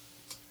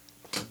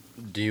now.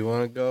 Do you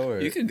want to go or?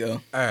 You could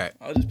go. All right.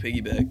 I'll just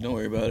piggyback. Don't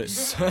worry about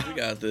it. We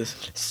got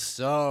this.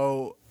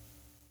 So,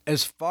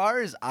 as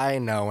far as I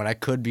know, and I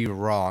could be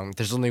wrong,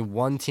 there's only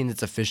one team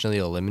that's officially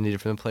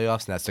eliminated from the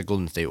playoffs, and that's the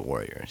Golden State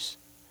Warriors.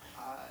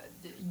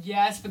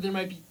 Yes, but there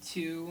might be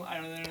 2. I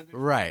don't know.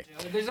 Right.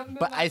 There's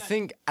But I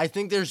think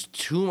there's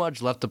too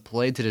much left to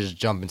play to just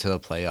jump into the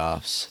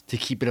playoffs to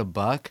keep it a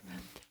buck,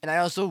 and I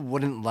also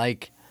wouldn't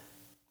like.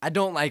 I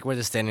don't like where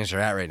the standings are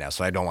at right now,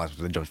 so I don't want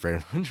them to jump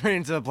straight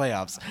into the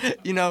playoffs.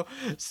 You know,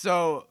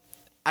 so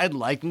I'd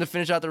like them to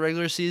finish out the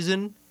regular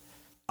season.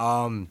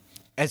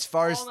 As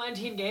far as all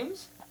 19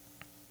 games.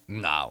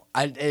 no,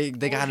 they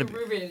gotta be.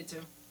 Abbreviated to.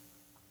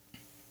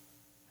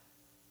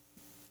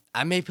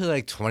 I may play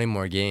like 20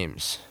 more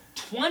games.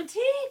 20?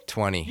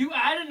 20. You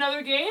add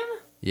another game?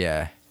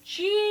 Yeah.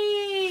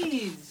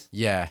 Jeez.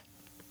 Yeah.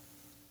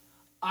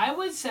 I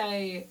would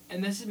say,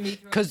 and this is me.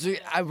 Because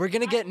we're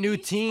going to get new At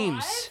least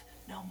teams. 5?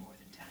 No more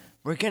than 10.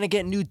 We're going to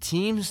get new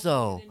teams,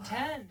 though. More than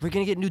 10. We're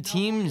going to get new No more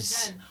than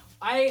teams.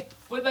 10.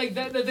 But like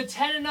the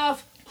 10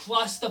 enough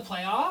plus the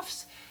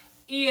playoffs.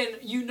 Ian,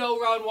 you know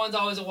round 1's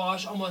always a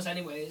wash almost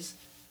anyways.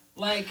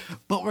 Like.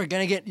 But we're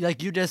going to get,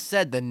 like you just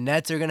said, the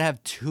Nets are going to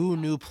have 2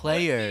 new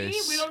players.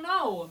 We don't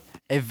know.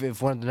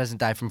 If one of them doesn't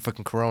die from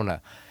freaking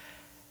Corona.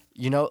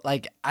 You know,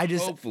 like,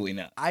 Hopefully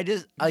not.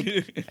 like,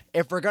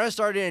 if we're going to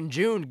start it in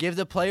June, give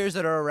the players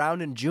that are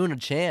around in June a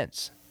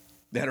chance.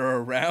 That are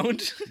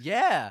around?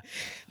 Yeah.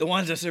 The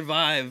ones that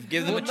survive.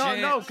 Give them a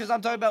chance. No, because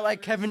I'm talking about,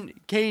 like,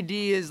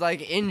 KD is,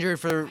 like, injured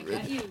for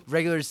get you.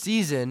 regular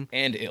season.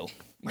 And ill.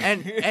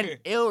 and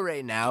ill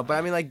right now, but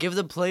I mean, like, give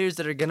the players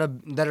that are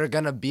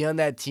gonna be on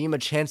that team a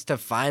chance to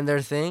find their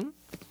thing.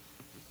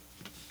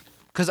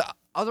 Because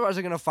otherwise,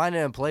 they're gonna find it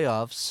in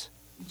playoffs.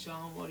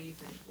 John, what do you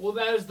think? Well,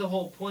 that was the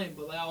whole point,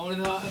 but like, I want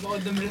to know about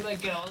the minute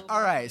like get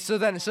All right, so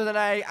then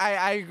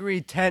I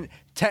agree. 10.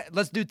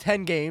 Let's do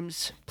 10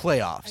 games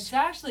playoffs.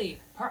 Exactly.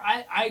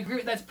 I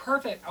agree. That's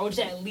perfect. I would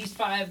say at least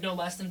 5, no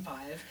less than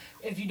 5.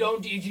 If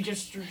you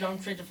just jump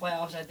straight to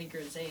playoffs, I think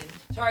you're insane.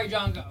 Sorry,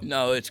 John, go.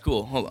 No, it's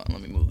cool. Hold on.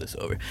 Let me move this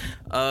over.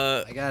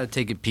 I gotta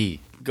take a pee.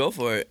 Go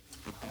for it.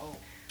 Oh.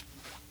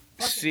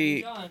 Fuck it, See,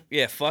 you're done.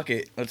 yeah, fuck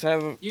it. Let's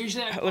have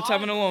Usually I let's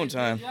have an pause, alone but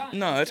time. you're done.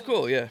 No, it's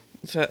cool. Yeah.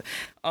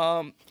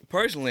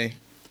 Personally,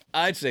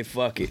 I'd say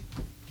fuck it.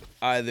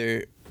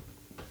 Either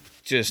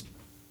just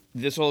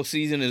this whole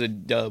season is a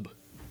dub.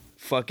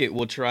 Fuck it.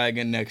 We'll try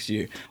again next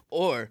year,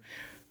 or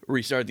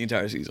restart the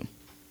entire season.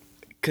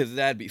 Cause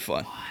that'd be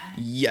fun.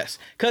 Yes.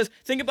 Cause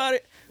think about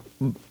it.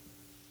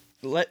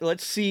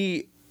 Let's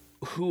see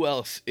who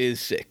else is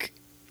sick.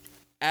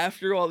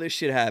 After all this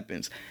shit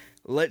happens,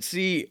 let's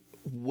see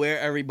where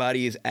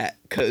everybody is at.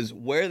 Cause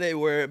where they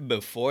were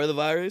before the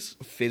virus,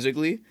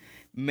 physically,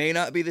 may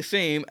not be the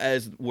same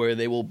as where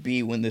they will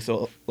be when this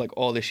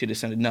all this shit is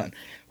said and done.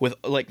 With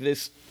like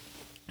this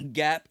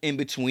gap in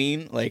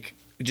between, like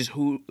just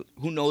who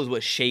knows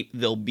what shape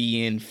they'll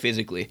be in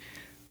physically,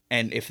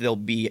 and if they'll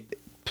be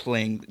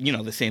playing,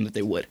 the same that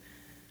they would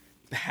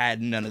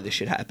had none of this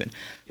shit happen.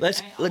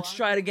 Let's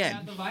try it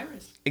again. The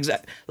virus.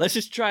 Exactly. Let's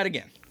just try it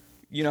again.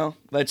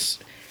 Let's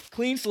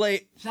clean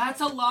slate. That's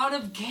a lot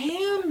of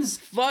games.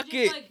 Fuck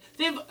Just,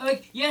 it.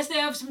 Like, yes, they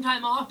have some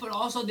time off, but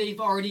also they've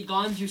already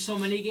gone through so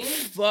many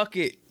games. Fuck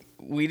it.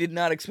 We did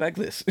not expect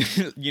this.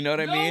 You know what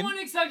I mean? No one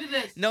expected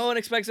this. No one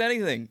expects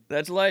anything.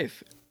 That's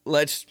life.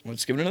 Let's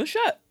give it another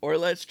shot, or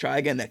let's try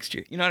again next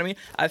year. You know what I mean?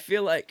 I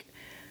feel like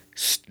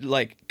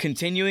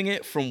continuing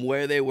it from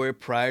where they were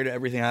prior to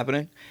everything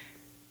happening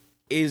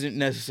isn't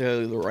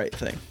necessarily the right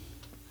thing.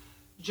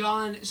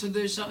 John, so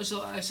there's that's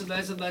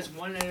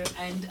one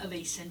end of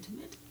a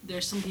sentiment.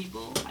 There's some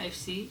people I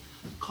see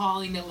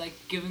calling that, like,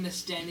 given the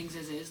standings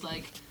as is,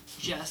 like,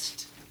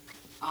 just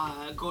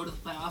go to the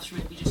playoffs, or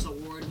maybe just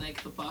award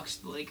like the Bucks,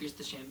 the Lakers,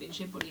 the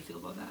championship. What do you feel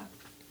about that?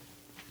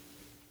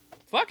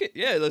 Fuck it,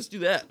 yeah, let's do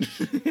that.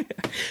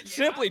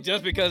 Simply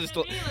just because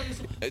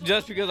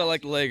just because I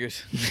like the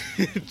Lakers.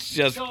 It's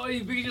just So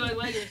because you like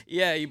Lakers.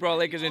 yeah, you brought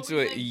Lakers into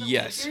it. Like the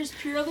Yes. Lakers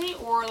purely,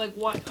 or like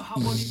what? How,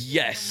 what do you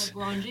Yes. think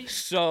of LeBron James?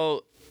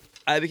 So,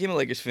 I became a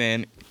Lakers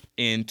fan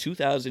in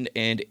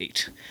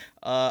 2008.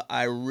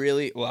 I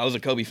was a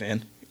Kobe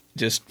fan,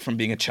 just from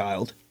being a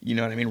child. You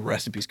know what I mean?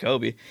 Rest in peace,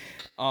 Kobe.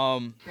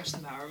 Rest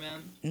in power,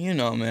 man. You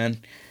know,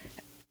 man.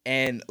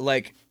 And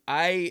like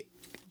I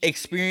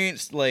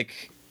experienced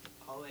like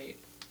Oh wait.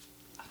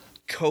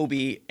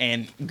 Kobe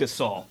and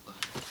Gasol,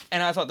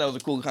 and I thought that was a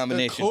cool The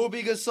combination.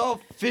 Kobe Gasol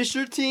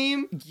Fisher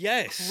team,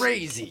 Yes.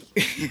 crazy.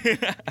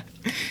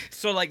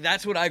 So like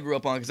that's what I grew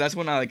up on, because that's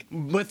when I like.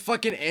 With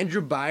fucking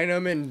Andrew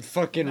Bynum and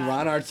fucking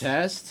Ron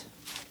Artest.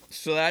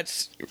 So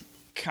that's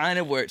kind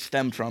of where it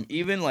stemmed from.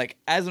 Even like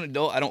as an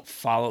adult, I don't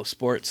follow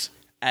sports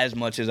as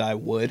much as I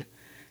would,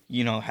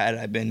 you know, had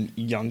I been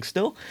young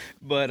still.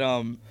 But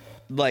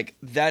like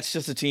that's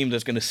just a team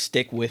that's gonna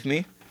stick with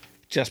me,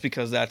 just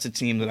because that's a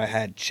team that I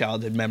had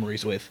childhood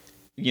memories with,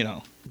 you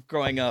know,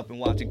 growing up and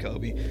watching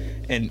Kobe,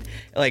 and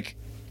like,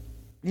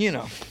 you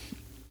know.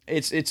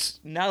 It's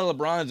now that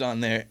LeBron's on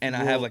there, and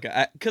I have like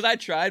because I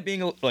tried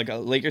being a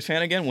Lakers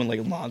fan again when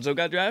like Lonzo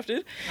got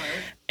drafted,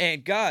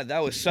 and God,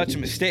 that was such a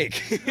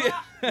mistake.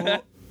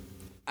 Well,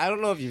 I don't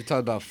know if you've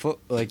talked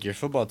about your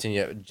football team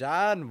yet.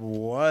 John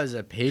was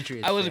a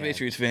Patriots I was a fan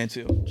Patriots fan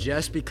too.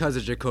 just because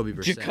of Jacoby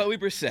Brissett. Jacoby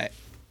Brissett.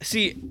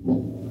 See,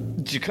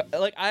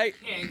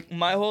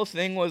 my whole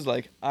thing was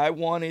like I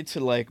wanted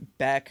to like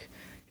back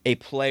a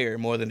player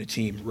more than a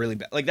team really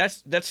bad. Like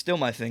that's still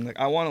my thing. Like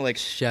I want to like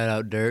Shout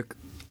out Dirk.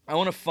 I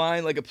want to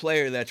find like a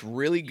player that's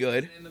really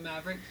good. In the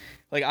Maverick.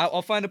 Like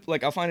I'll find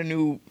a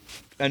new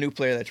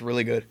player that's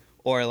really good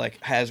or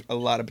like has a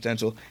lot of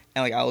potential,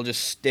 and like I'll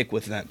just stick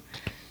with them.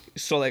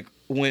 So like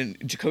when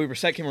Jacoby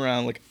Brissett came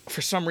around, like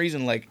for some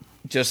reason like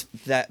just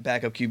that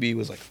backup QB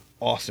was like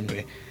awesome to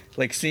me.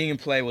 Like seeing him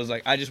play was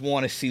like I just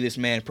want to see this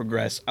man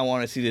progress. I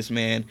want to see this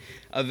man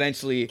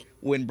eventually,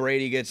 when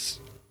Brady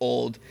gets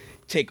old,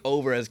 take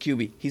over as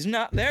QB. He's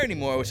not there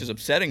anymore, which is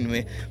upsetting to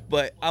me,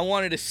 but I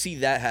wanted to see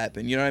that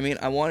happen. You know what I mean?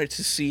 I wanted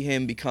to see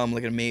him become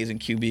like an amazing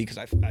QB because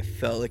I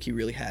felt like he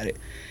really had it.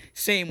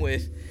 Same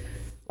with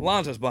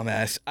Lonzo's bum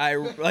ass. I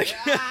was like,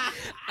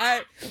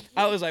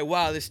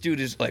 wow, this dude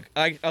is like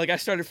I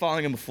started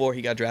following him before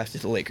he got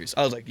drafted to the Lakers.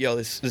 I was like, yo,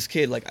 this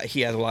kid, like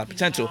he has a lot of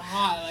potential.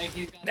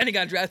 Then he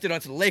got drafted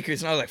onto the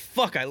Lakers, and I was like,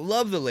 fuck, I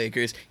love the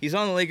Lakers. He's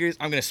on the Lakers.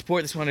 I'm gonna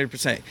support this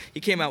 100%. He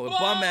came out with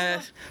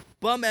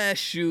bum ass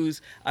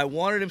shoes. I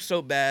wanted him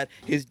so bad.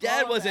 His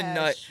dad was a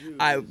nut. Shoes.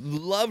 I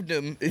loved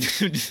him.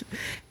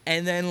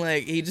 And then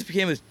like he just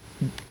became a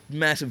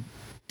massive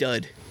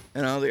dud.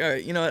 And I was like, all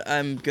right, you know what?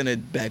 I'm gonna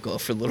back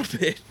off for a little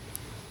bit.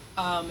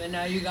 And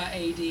now you got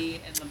AD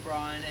and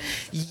LeBron and.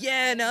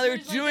 Yeah, now they're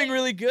doing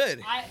really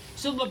good.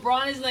 So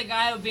LeBron is the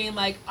guy of being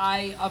like,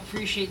 I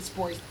appreciate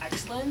sports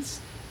excellence,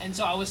 and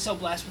so I was so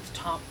blessed with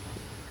Tom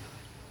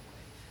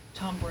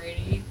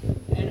Brady,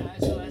 and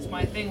so that's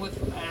my thing with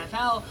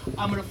NFL.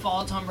 I'm gonna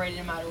follow Tom Brady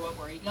no matter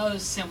where he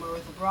goes. Similar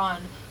with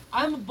LeBron.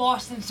 I'm a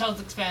Boston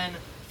Celtics fan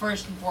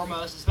first and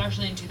foremost,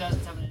 especially in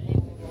 2007 and 8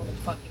 when we won the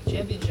fucking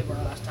championship our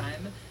last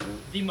time,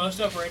 the most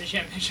overrated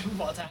championship of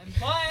all time.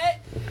 But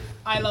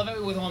I love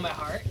it with all my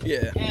heart.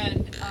 Yeah.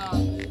 And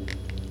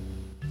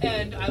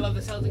I love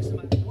the Celtics no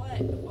matter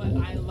what. But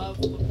I love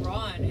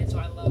LeBron, and so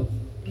I love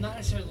not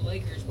necessarily the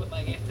Lakers, but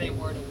like if they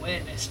were to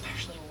win,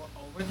 especially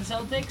over the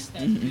Celtics,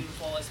 that's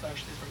beautiful,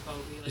 especially for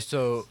Kobe. Like,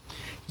 So,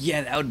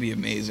 Yeah, that would be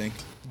amazing.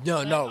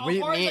 no,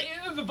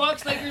 the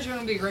Bucks Lakers are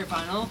gonna be a great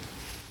final,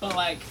 but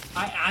like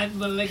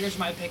the Lakers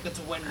might pick it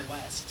to win the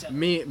West. So.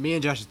 me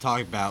and Josh have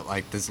talked about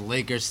like this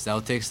Lakers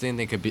Celtics thing.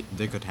 They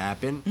could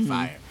happen.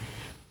 Fire.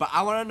 But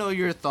I want to know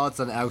your thoughts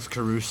on Alex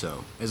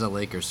Caruso as a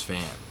Lakers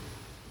fan.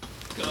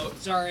 Go.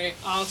 Sorry,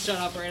 I'll shut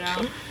up right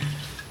now.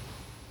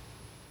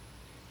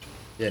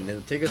 Yeah, no,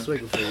 take a swig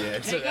before you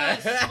answer Take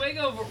a swig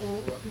of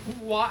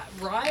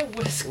rye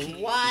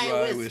whiskey.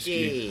 Rye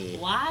whiskey.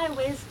 Why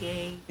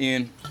whiskey?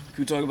 Ian, can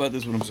we talk about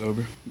this when I'm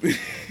sober?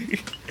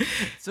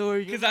 So,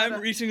 Because I'm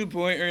reaching the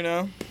point right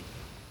now.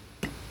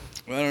 I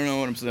don't know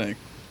what I'm saying.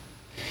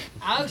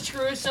 Alex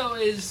Caruso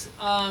is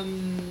I'll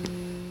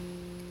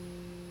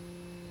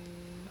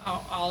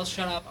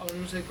shut up. I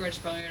was the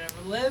greatest player to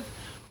ever live.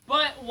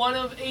 But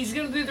he's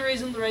gonna be the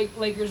reason the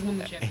Lakers win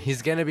the championship.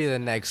 He's gonna be the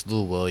next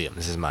Lou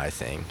Williams. Is my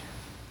thing.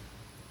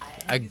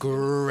 A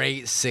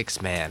great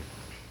six man.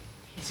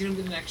 He's gonna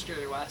be the next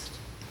Jerry West.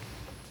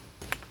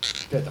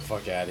 Get the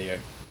fuck out of here.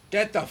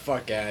 Get the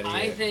fuck out of here.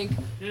 I think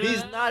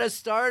He's not a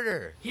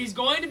starter. He's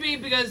going to be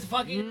because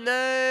fucking.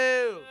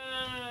 No.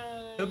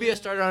 He'll be a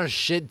starter on a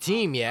shit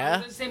team, I yeah.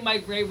 was gonna say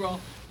Mike Vrabel.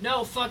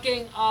 No,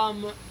 fucking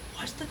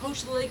what's the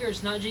coach of the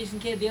Lakers? Not Jason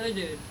Kidd, the other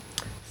dude.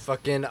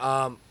 Fucking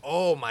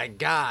oh my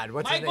God,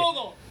 what's Mike his name?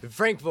 Vogel.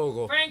 Frank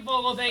Vogel. Frank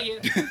Vogel, thank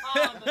you.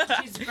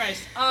 Jesus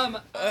Christ.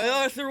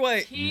 Arthur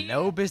White.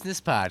 No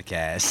business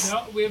podcast.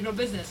 No, we have no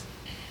business.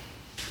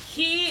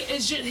 He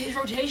is just, his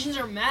rotations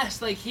are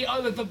messed. Like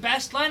the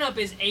best lineup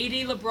is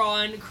AD,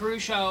 LeBron,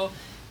 Caruso,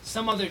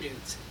 some other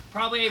dudes.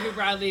 Probably Avery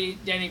Bradley,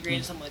 Danny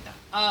Green, something like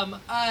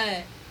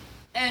that.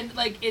 And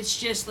like it's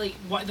just like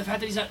the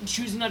fact that he's not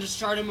choosing not to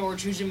start him or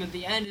choose him at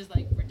the end is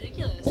like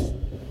ridiculous,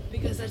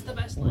 because that's the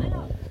best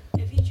lineup.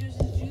 If he chooses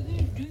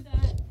to do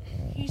that,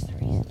 he's the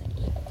reason.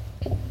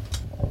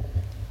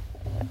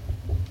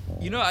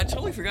 You know, I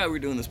totally forgot we were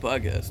doing this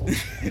podcast.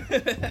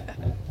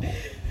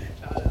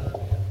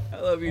 I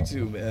love you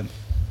too, man.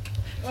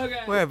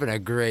 Okay. We're having a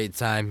great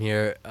time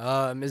here.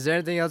 Is there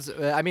anything else?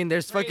 I mean,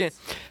 there's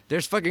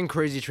fucking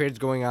crazy trades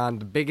going on.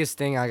 The biggest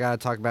thing I gotta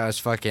talk about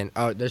is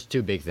there's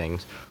two big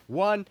things.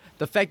 One,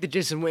 the fact that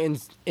Jason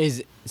Witten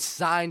is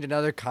signed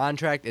another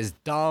contract is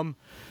dumb.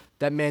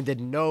 That man did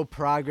no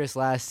progress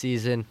last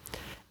season.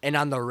 And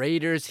on the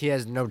Raiders, he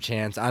has no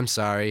chance. I'm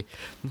sorry.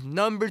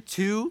 Number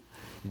two,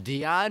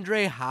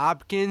 DeAndre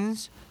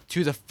Hopkins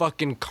to the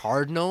fucking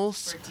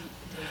Cardinals.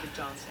 David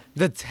Johnson.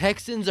 The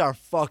Texans are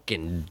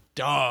fucking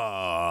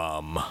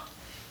dumb.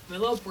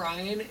 Bill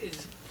O'Brien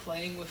is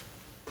playing with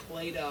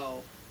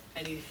Play-Doh,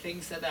 and he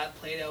thinks that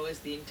Play-Doh is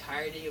the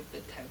entirety of the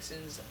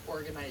Texans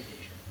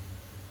organization.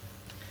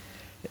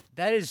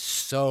 That is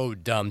so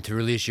dumb to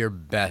release your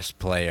best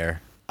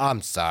player.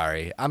 I'm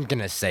sorry. I'm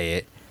gonna say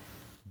it.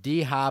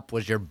 D-Hop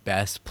was your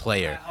best I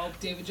player. hope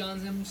David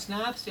Johnson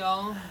snaps,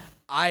 y'all.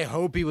 I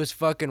hope he was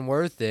fucking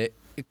worth it,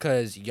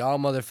 because y'all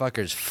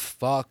motherfuckers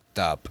fucked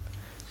up.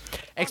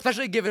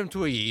 Especially giving him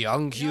to a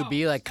young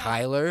QB like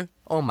Kyler.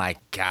 Oh my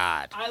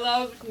god. I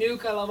love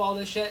Nuke. I love all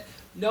this shit.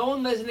 No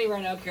one listening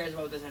right now cares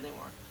about this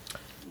anymore.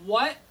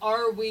 What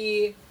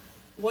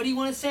do you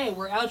want to say?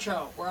 We're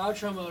outro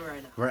mode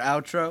right now. We're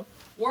outro?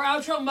 We're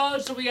outro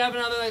mode, so we have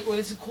another,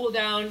 this is cool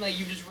down. Like,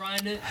 you just run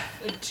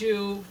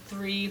 2,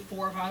 3,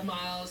 4, 5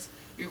 miles.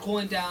 You're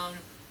cooling down.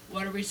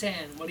 What are we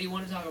saying? What do you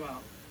want to talk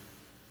about?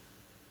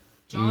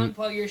 John,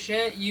 plug your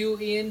shit. You,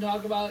 Ian,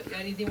 talk about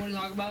anything you want to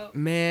talk about?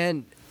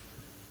 Man,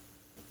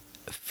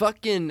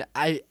 fucking,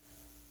 I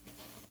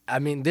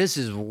mean, this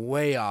is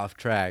way off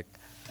track.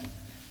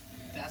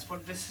 That's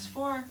what this is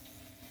for.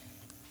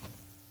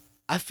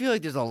 I feel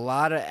like there's a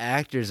lot of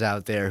actors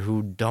out there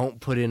who don't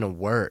put in a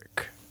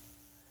work.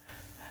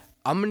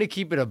 I'm gonna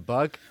keep it a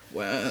buck.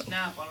 Wow.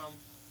 Snap on them.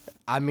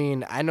 I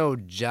mean, I know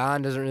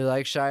John doesn't really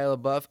like Shia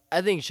LaBeouf.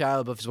 I think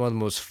Shia LaBeouf is one of the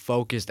most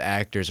focused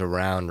actors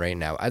around right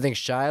now. I think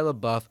Shia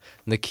LaBeouf,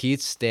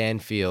 Lakeith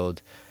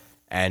Stanfield,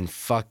 and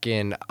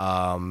fucking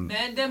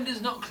Mandem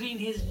does not clean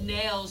his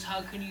nails.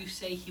 How can you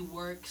say he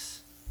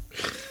works?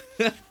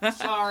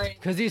 Sorry.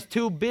 Cause he's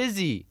too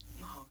busy.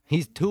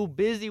 He's too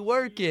busy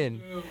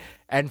working.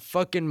 And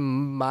fucking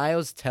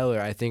Miles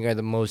Teller, I think, are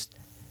the most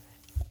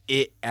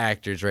it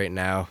actors right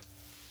now.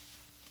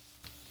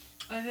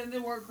 I think they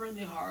work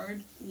really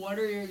hard. What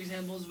are your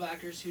examples of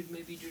actors who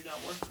maybe do not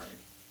work hard?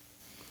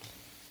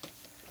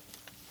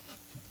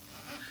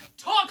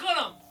 Talk on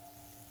them!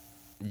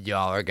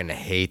 Y'all are gonna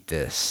hate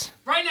this.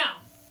 Right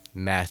now!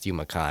 Matthew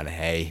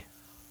McConaughey.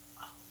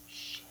 Oh,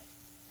 shit.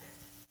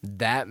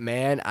 That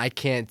man, I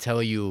can't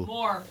tell you.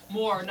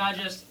 More, not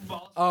just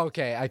balls. Oh,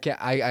 okay,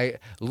 I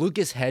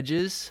Lucas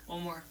Hedges,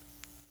 One more.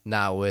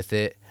 not with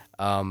it.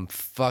 Oh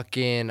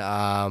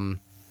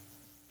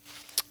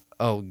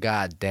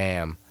god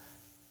damn.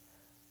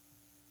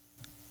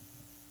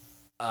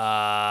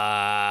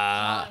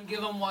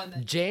 Give him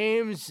one.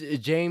 James,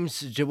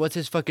 what's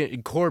his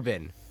fucking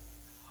Corbin?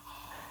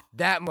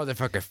 That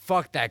motherfucker.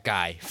 Fuck that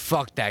guy.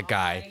 Fuck that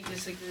guy. I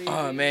disagree.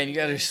 Oh man, you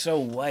guys are so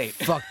white.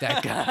 Fuck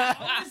that guy.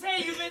 I was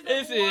saying, you've been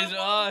This is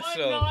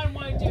awesome.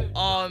 non-white dude.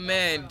 Oh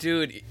man,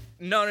 dude.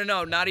 No,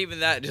 not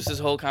even that. Just this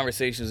whole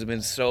conversation has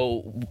been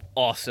so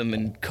awesome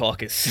and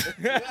caucus.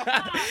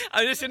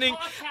 I'm just sitting,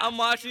 I'm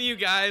watching you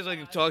guys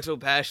like talk so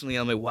passionately.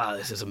 I'm like, wow,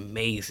 this is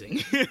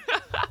amazing.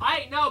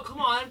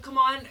 Come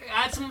on,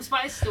 add some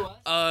spice to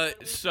us.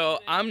 So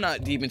I'm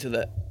not deep into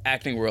the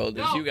acting world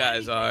as No, you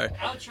guys are.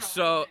 Outro.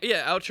 So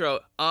yeah,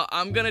 outro.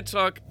 I'm gonna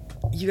talk.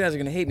 You guys are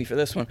gonna hate me for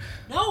this one.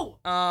 No.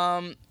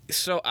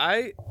 So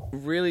I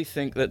really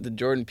think that the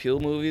Jordan Peele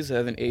movies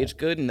haven't aged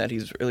good, and that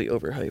he's really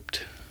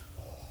overhyped.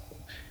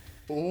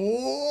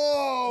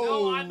 Whoa.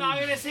 No, I'm not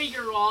gonna say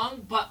you're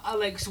wrong, but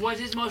so what's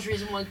his most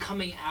recent one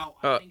coming out?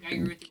 I think I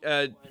agree with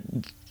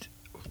you.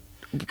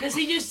 Because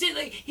he just did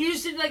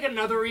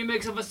another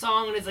remix of a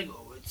song, and it's like,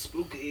 oh, it's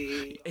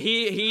spooky.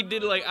 He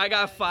did like I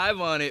got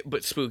 5 on it,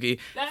 but spooky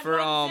That's for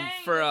what I'm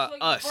saying.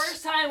 It's us. The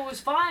first time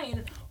was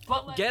fine,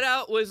 but Get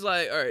Out was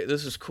like, all right,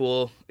 this is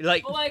cool.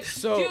 Like,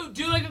 dude,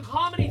 do like a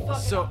comedy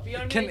fucking So up. You know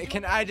what I mean?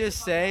 can I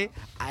just say,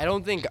 I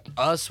don't think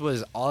Us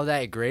was all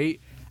that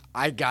great.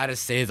 I gotta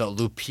say that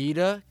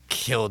Lupita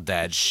killed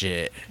that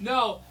shit.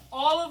 No,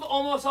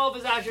 almost all of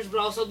his actors, but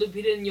also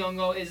Lupita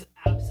Nyong'o is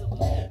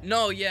absolutely.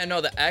 No,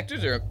 the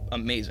actors are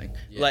amazing.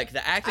 Yeah. Like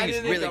the acting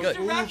is really good.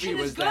 Direction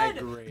is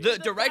good. The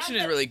direction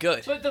is really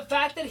good. But the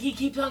fact that he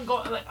keeps on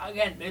going,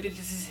 again, maybe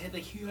this is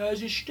he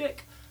has a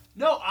shtick.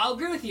 No, I'll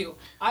agree with you.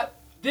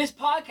 This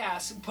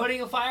podcast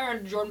putting a fire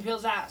on Jordan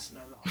Peele's ass.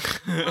 No.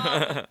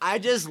 I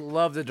just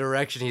love the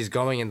direction he's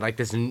going in. Like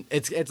this,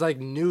 it's like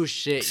new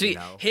shit. See, you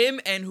know?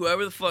 him and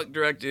whoever the fuck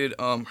directed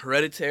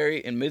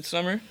Hereditary and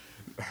Midsommar.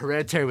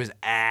 Hereditary was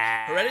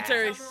ass.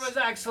 Hereditary was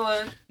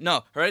excellent.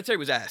 No, Hereditary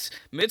was ass.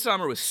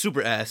 Midsommar was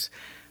super ass.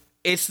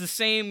 It's the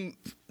same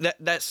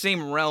that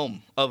same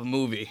realm of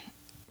movie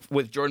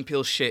with Jordan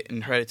Peele's shit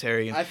and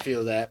Hereditary. And I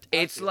feel that.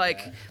 it's like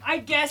I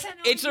guess I know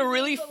it's what a you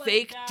really mean, but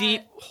fake that-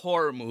 deep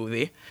horror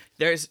movie.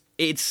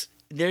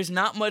 there's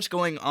not much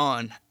going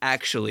on,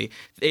 actually.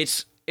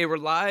 It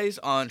relies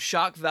on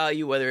shock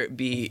value, whether it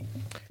be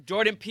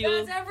Jordan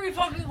Peele. That's every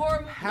fucking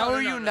horror movie. How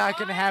are you not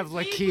gonna have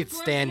Lakeith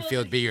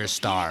Stanfield be your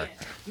star?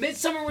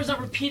 Midsummer was not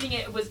repeating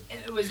it.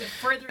 It was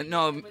further.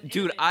 No,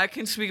 dude, I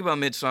can speak about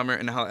Midsommar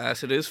and how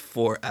ass it is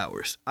for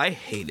hours. I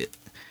hate it.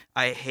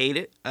 I hate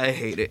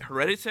it.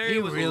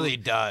 Hereditary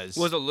does.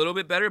 was a little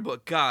bit better,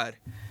 but God,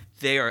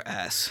 they are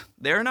ass.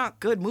 They're not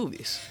good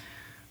movies.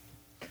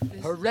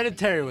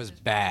 Hereditary was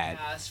bad.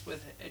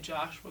 With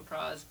Joshua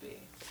Crosby.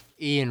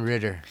 Ian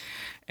Ritter.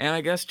 And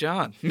I guess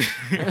John.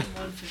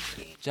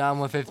 115. John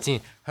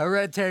 115.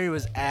 Hereditary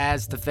was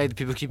ass. The fact that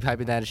people keep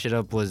hyping that shit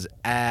up was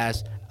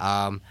ass.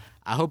 I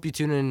hope you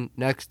tune in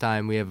next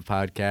time we have a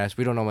podcast.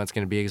 We don't know when it's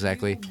going to be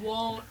exactly. You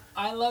won't.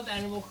 I love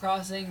Animal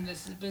Crossing.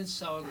 This has been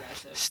so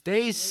aggressive.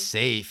 Stay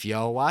safe,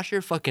 yo. Wash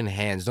your fucking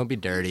hands. Don't be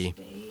dirty.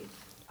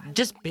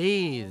 Just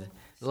bathe.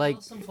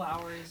 Like, Smell some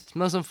flowers.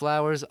 smell some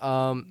flowers.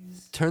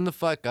 Turn the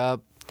fuck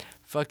up.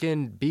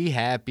 Fucking be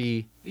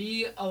happy.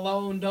 Be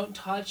alone. Don't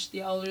touch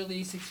the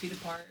elderly 6 feet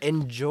apart.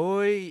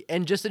 Enjoy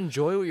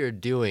what you're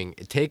doing.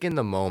 Take in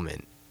the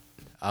moment.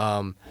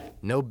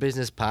 No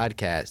Business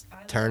Podcast.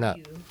 I Turn love up.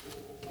 you.